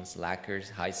these young slackers,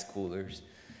 high schoolers,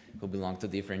 who belong to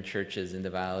different churches in the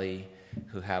valley,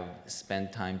 who have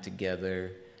spent time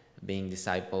together, being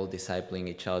discipling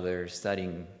each other,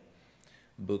 studying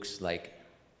books like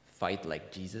Fight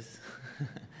Like Jesus.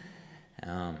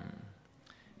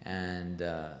 And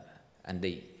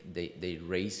they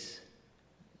raise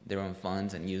their own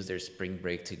funds and use their spring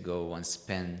break to go and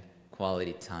spend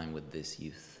quality time with this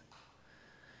youth.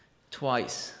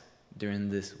 Twice during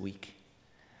this week,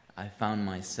 I found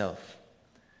myself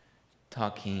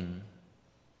talking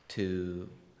to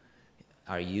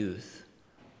our youth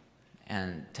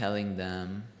and telling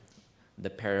them the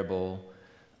parable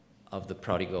of the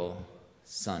prodigal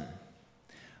son,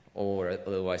 or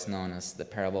otherwise known as the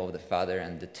parable of the father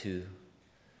and the two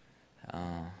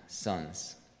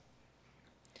sons.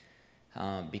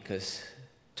 Because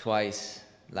twice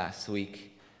last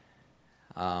week,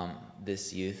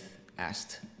 this youth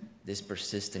asked this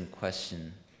persistent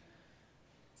question: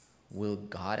 will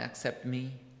God accept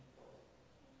me?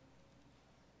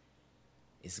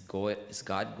 Is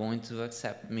God going to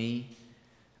accept me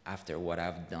after what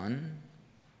I've done?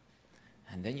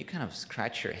 And then you kind of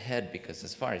scratch your head, because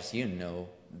as far as you know,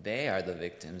 they are the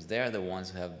victims. They are the ones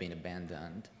who have been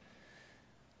abandoned.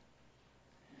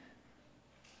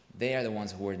 They are the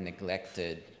ones who were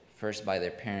neglected, first by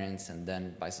their parents and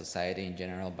then by society in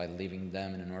general, by leaving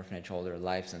them in an orphanage all their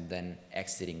lives and then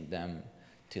exiting them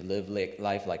to live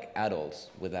life like adults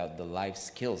without the life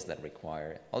skills that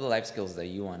require all the life skills that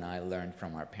you and I learned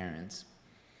from our parents.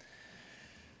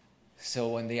 So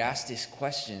when they ask these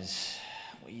questions,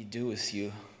 what you do is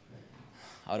you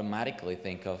automatically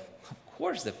think of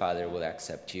course the Father will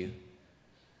accept you.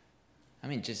 I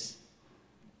mean, just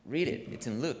read it. It's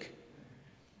in Luke.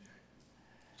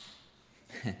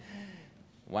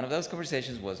 One of those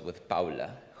conversations was with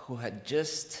Paula, who had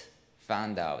just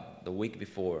found out the week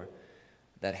before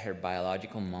that her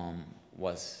biological mom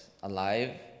was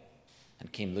alive and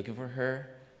came looking for her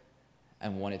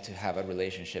and wanted to have a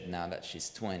relationship now that she's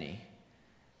 20.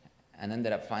 And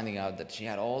ended up finding out that she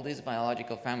had all this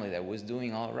biological family that was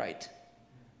doing all right.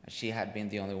 She had been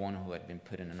the only one who had been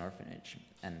put in an orphanage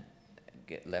and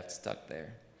get left stuck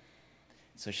there.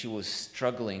 So she was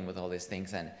struggling with all these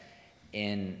things, and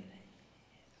in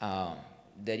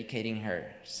dedicating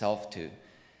herself to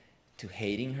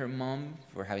hating her mom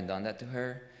for having done that to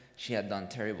her, she had done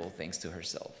terrible things to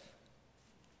herself.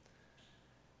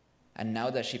 And now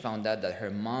that she found out that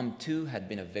her mom too had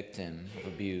been a victim of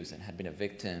abuse and had been a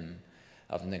victim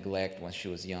of neglect when she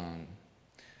was young,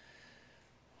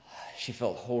 she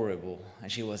felt horrible,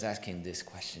 and she was asking this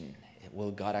question: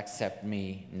 will God accept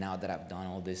me now that I've done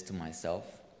all this to myself?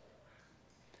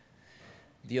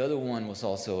 The other one was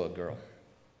also a girl,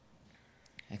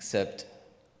 except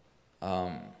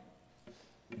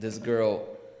this girl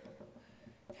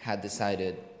had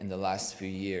decided in the last few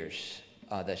years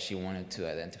that she wanted to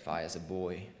identify as a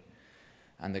boy,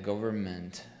 and the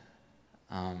government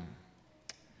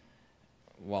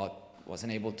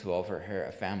wasn't able to offer her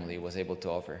a family, was able to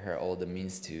offer her all the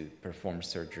means to perform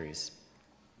surgeries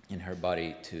in her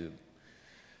body to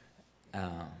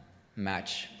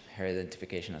match her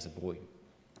identification as a boy.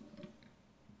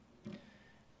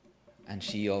 And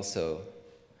she also,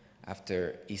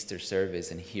 after Easter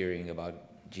service and hearing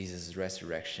about Jesus'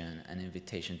 resurrection and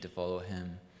invitation to follow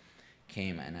him,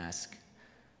 came and asked,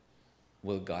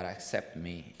 will God accept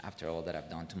me after all that I've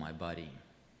done to my body?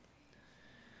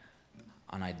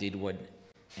 And I did what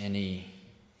any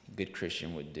good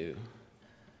Christian would do.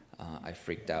 I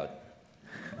freaked out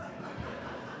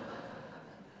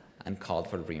and called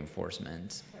for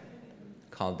reinforcements.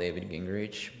 Called David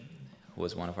Gingrich, who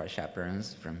was one of our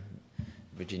chaperones from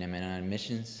Virginia Mennonite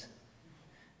Missions,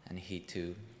 and he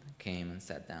too came and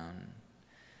sat down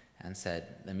and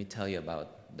said, let me tell you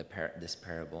about this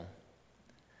parable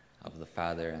of the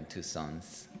father and two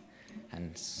sons.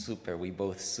 And we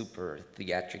both super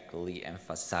theatrically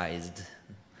emphasized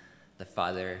the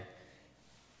father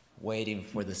waiting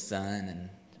for the son, and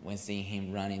when seeing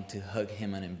him running to hug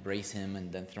him and embrace him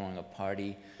and then throwing a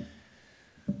party.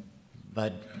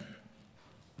 But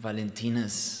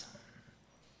Valentina's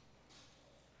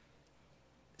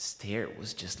stare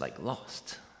was just like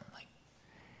lost.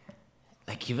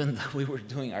 Like even though we were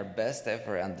doing our best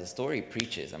effort, and the story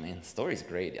preaches. I mean, the story's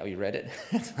great. Have you read it?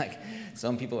 It's like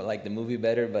some people like the movie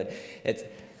better, but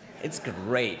it's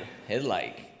great. It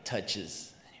like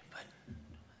touches. But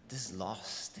this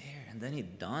lost stare, and then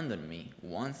it dawned on me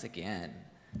once again,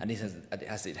 and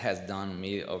as it has dawned on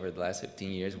me over the last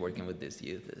 15 years working with this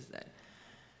youth, is that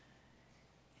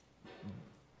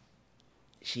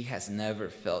she has never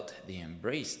felt the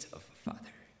embrace of a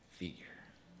father figure.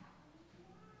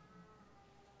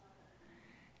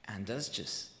 And that's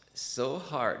just so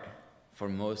hard for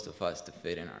most of us to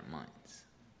fit in our minds.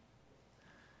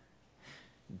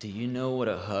 Do you know what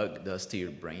a hug does to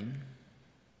your brain?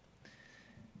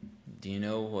 Do you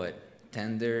know what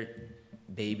tender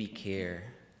baby care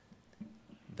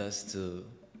does to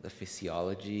the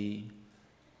physiology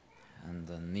and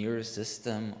the nervous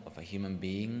system of a human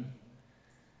being?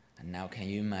 And now can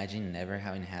you imagine never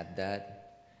having had that?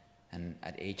 And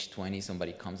at age 20,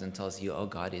 somebody comes and tells you, oh,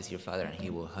 God is your father, and he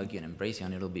will hug you and embrace you,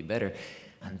 and it'll be better.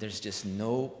 And there's just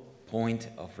no point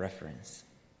of reference.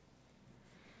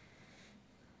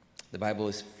 The Bible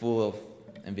is full of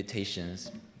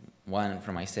invitations. One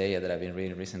from Isaiah that I've been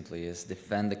reading recently is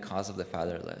defend the cause of the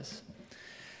fatherless.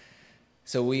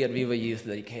 So we at Viva Youth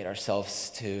dedicate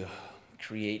ourselves to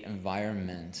create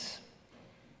environments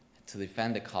to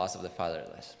defend the cause of the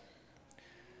fatherless.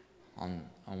 On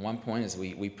one point is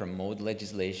we promote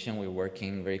legislation. We're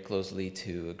working very closely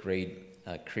to a great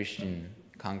Christian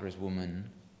congresswoman,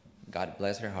 God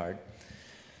bless her heart,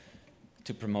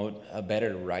 to promote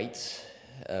better rights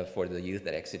for the youth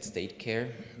that exit state care.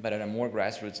 But at a more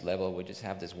grassroots level, we just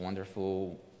have this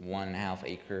wonderful 1.5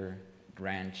 acre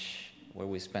ranch where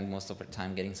we spend most of our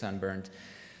time getting sunburned,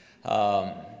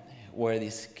 where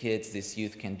these kids, this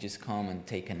youth can just come and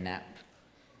take a nap,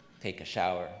 take a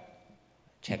shower,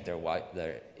 check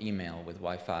their email with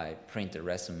Wi-Fi, print a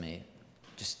resume,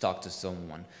 just talk to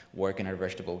someone, work in our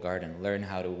vegetable garden, learn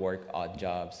how to work odd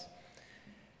jobs.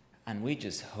 And we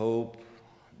just hope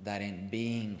that in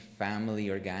being family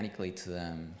organically to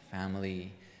them,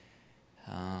 family,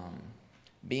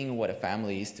 being what a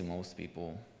family is to most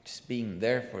people, just being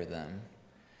there for them,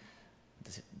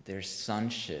 their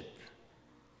sonship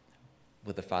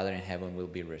with the Father in heaven will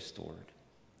be restored.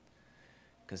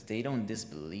 Because they don't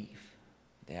disbelieve.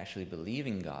 They actually believe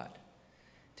in God.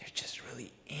 They're just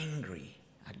really angry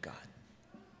at God.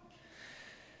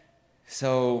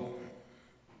 So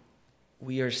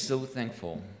we are so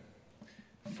thankful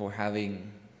for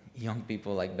having young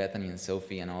people like Bethany and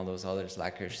Sophie and all those other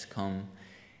slackers come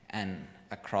and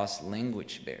across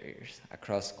language barriers,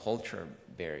 across culture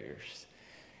barriers,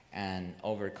 and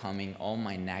overcoming all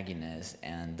my nagginess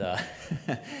and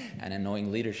and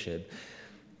annoying leadership,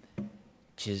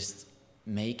 just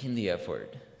making the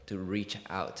effort to reach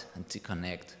out and to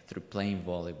connect through playing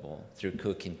volleyball, through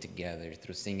cooking together,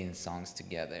 through singing songs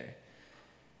together,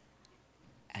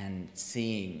 and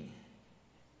seeing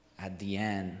at the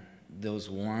end those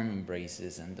warm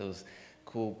embraces and those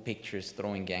cool pictures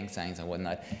throwing gang signs and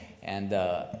whatnot, and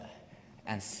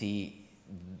see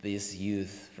this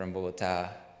youth from Bogota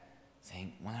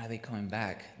saying, when are they coming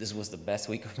back? This was the best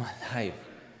week of my life.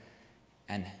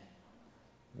 And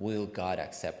will God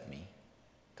accept me?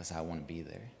 Because I want to be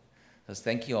there. So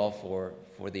thank you all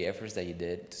for the efforts that you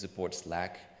did to support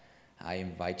SLAC. I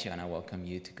invite you and I welcome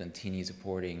you to continue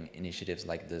supporting initiatives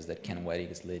like this that Ken Weddick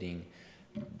is leading,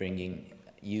 bringing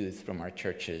youth from our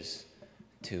churches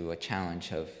to a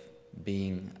challenge of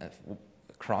being,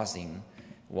 crossing,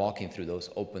 walking through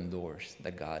those open doors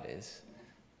that God is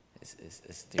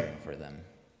steering for them.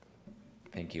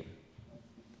 Thank you.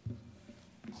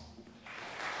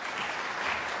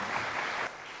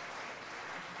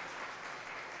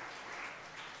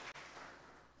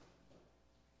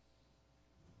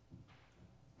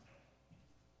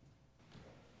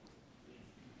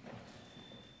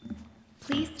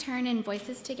 Please turn in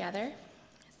Voices Together,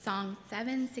 Song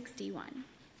 761.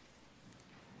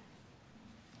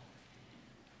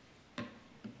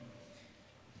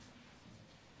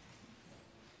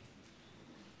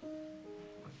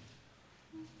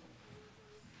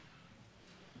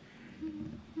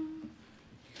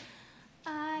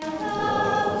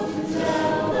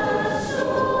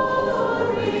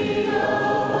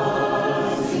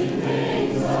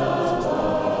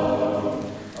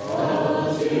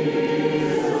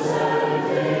 Jesus and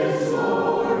his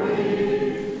glory.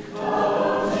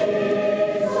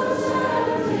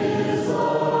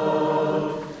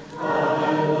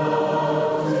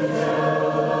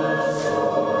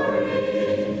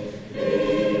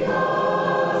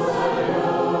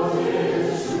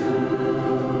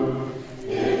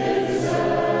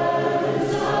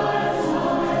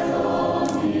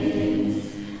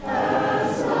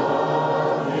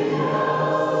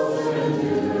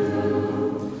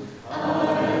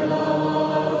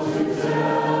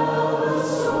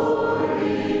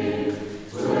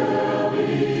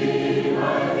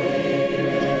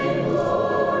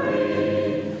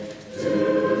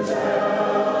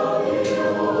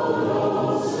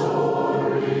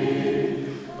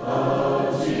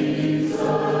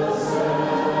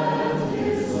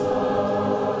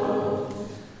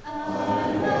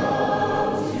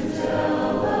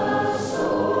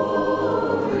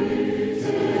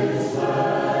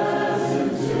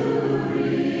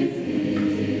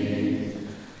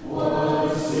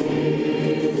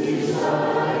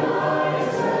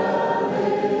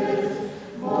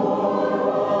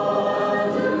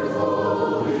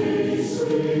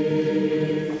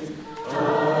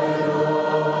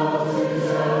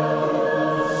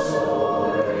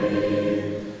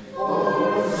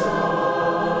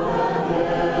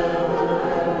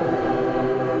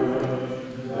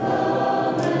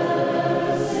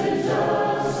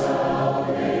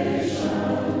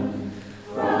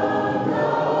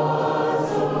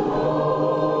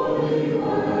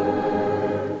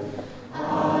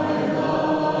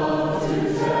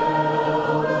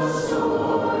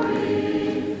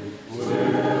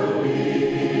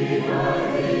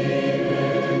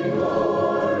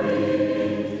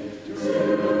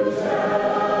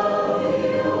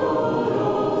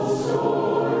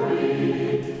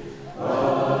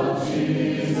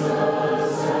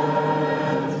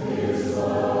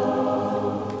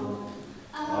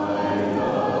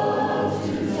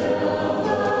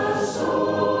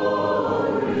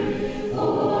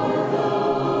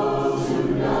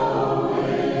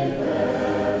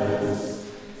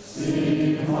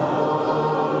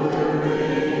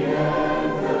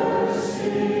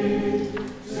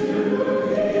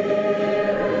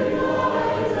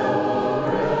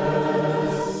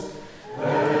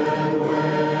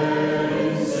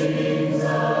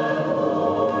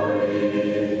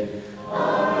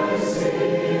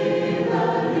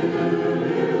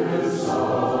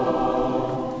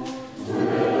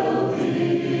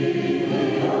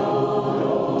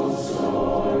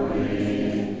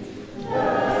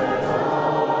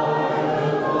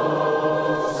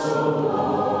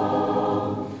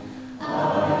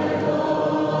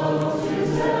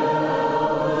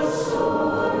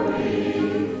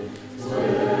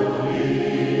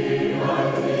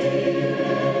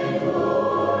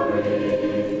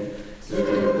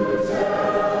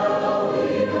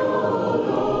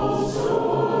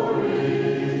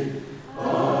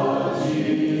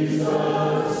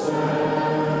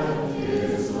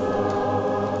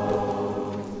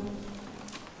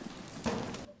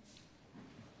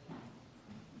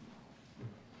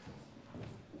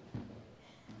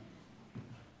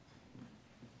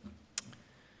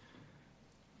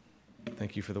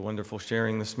 Thank you for the wonderful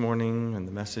sharing this morning and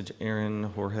the message, Aaron,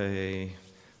 Jorge,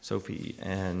 Sophie,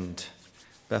 and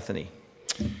Bethany.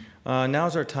 Now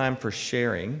is our time for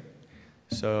sharing.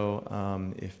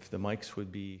 So if the mics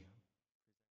would be...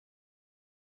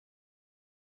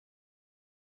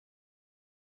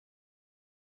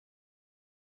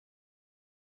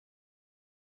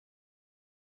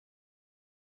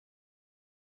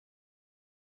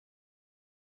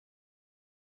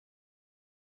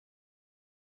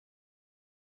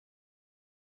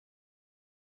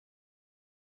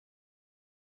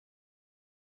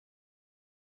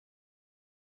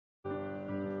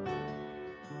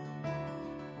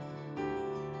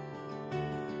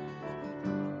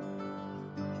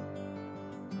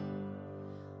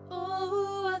 All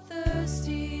who are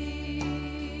thirsty,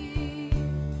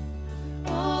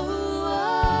 all who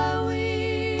are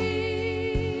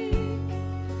weak,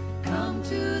 come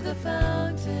to the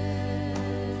fountain,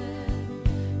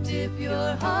 dip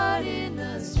your heart in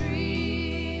the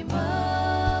stream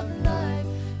of life,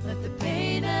 let the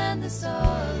pain and the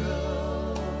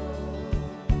sorrow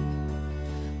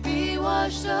be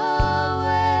washed away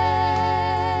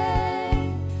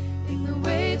in the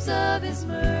waves of His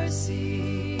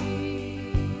mercy,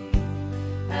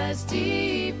 as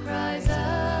deep cries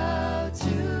out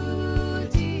to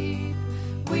deep,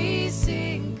 we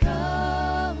sing,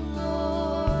 come,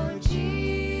 Lord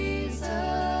Jesus,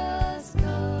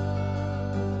 come.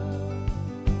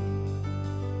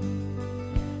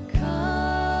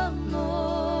 Come,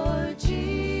 Lord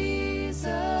Jesus,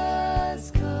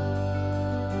 come.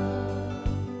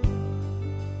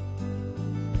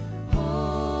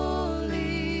 Holy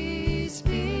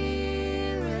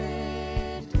Spirit,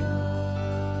 come.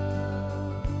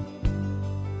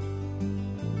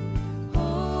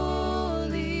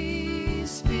 Holy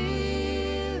Spirit,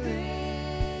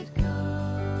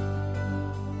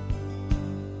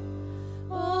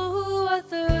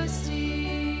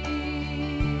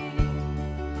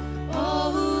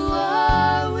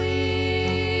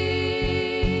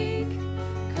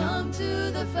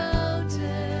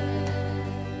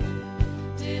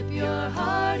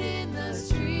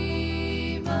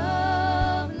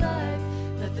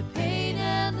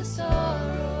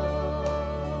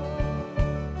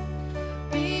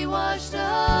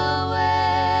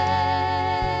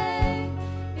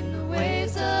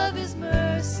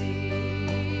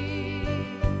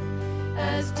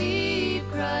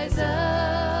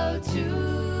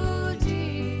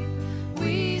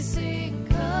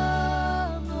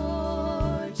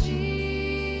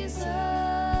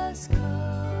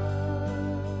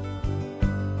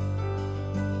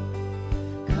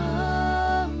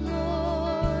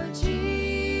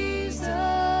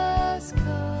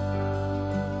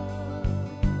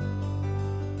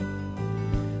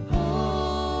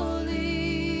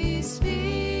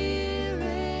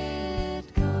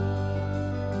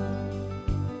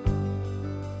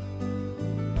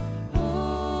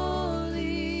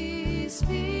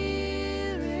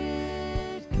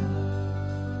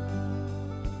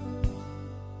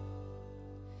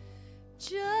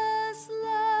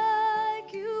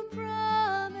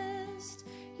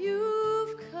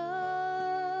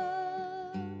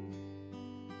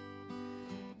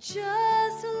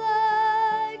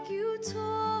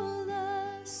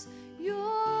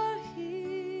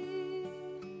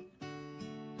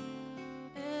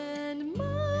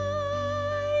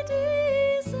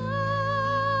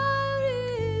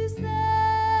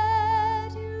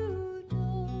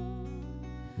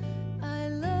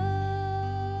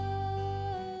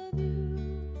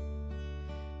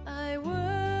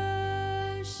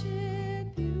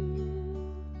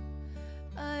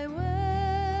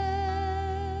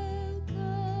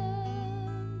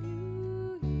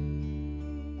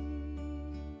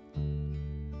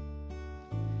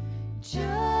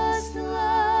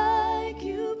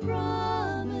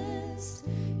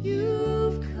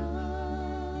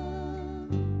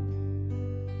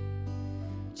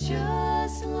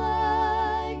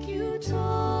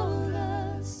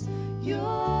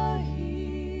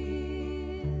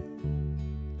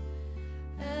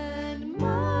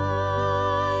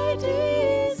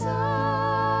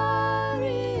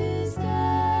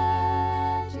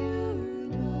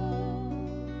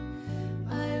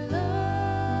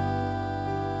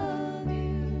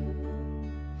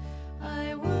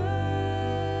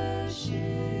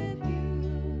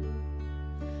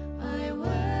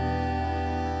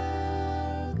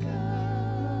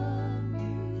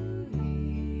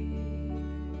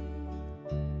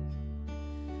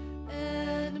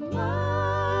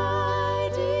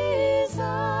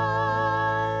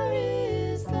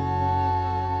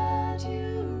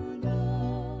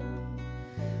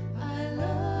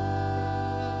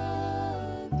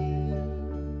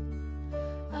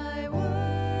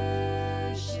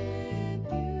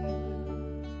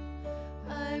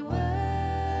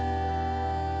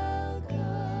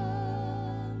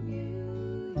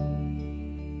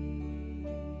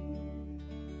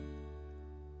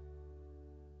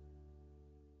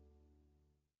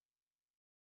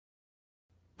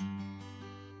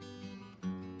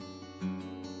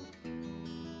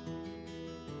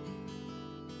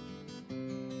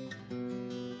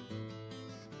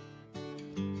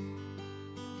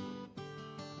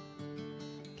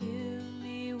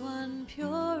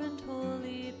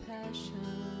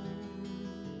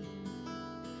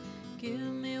 Give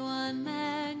me one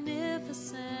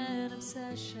magnificent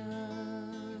obsession.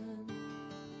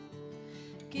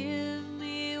 Give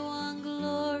me one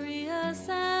glorious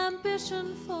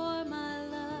ambition for my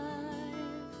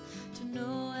life, to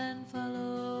know and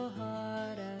follow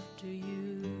hard after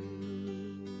you.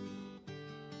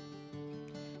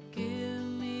 Give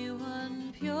me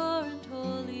one pure and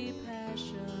holy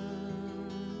passion.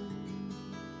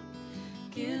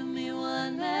 Give me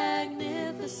one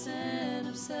magnificent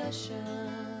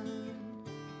obsession.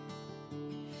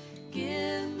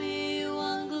 Give me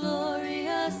one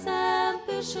glorious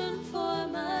ambition for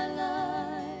my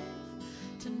life,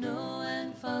 to know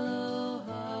and follow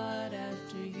hard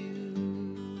after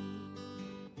you.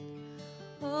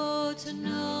 Oh, to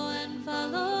know and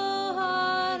follow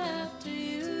hard after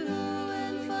you. To know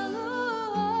and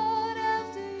follow hard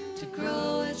after you. To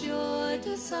grow as your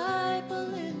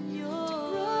disciple in your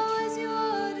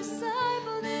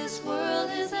This world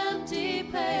is empty,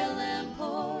 pale and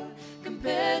poor,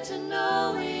 compared to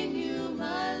knowing you,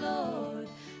 my Lord.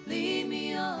 Lead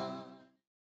me on.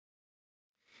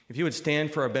 If you would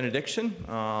stand for our benediction,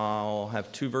 I'll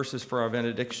have 2 verses for our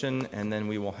benediction, and then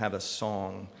we will have a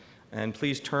song. And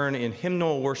please turn in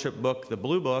Hymnal Worship Book, the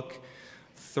Blue Book,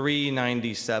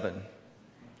 397.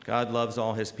 God loves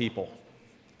all his people.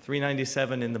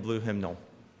 397 in the Blue Hymnal.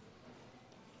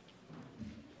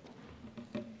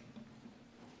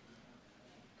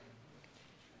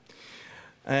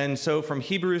 And so from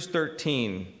Hebrews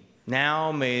 13,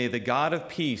 now may the God of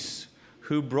peace,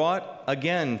 who brought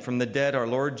again from the dead our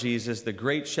Lord Jesus, the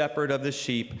great shepherd of the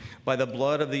sheep, by the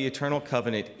blood of the eternal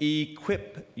covenant,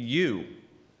 equip you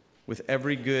with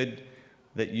every good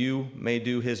that you may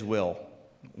do his will,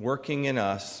 working in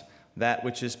us that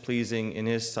which is pleasing in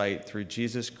his sight through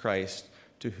Jesus Christ,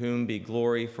 to whom be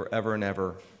glory forever and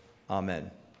ever. Amen.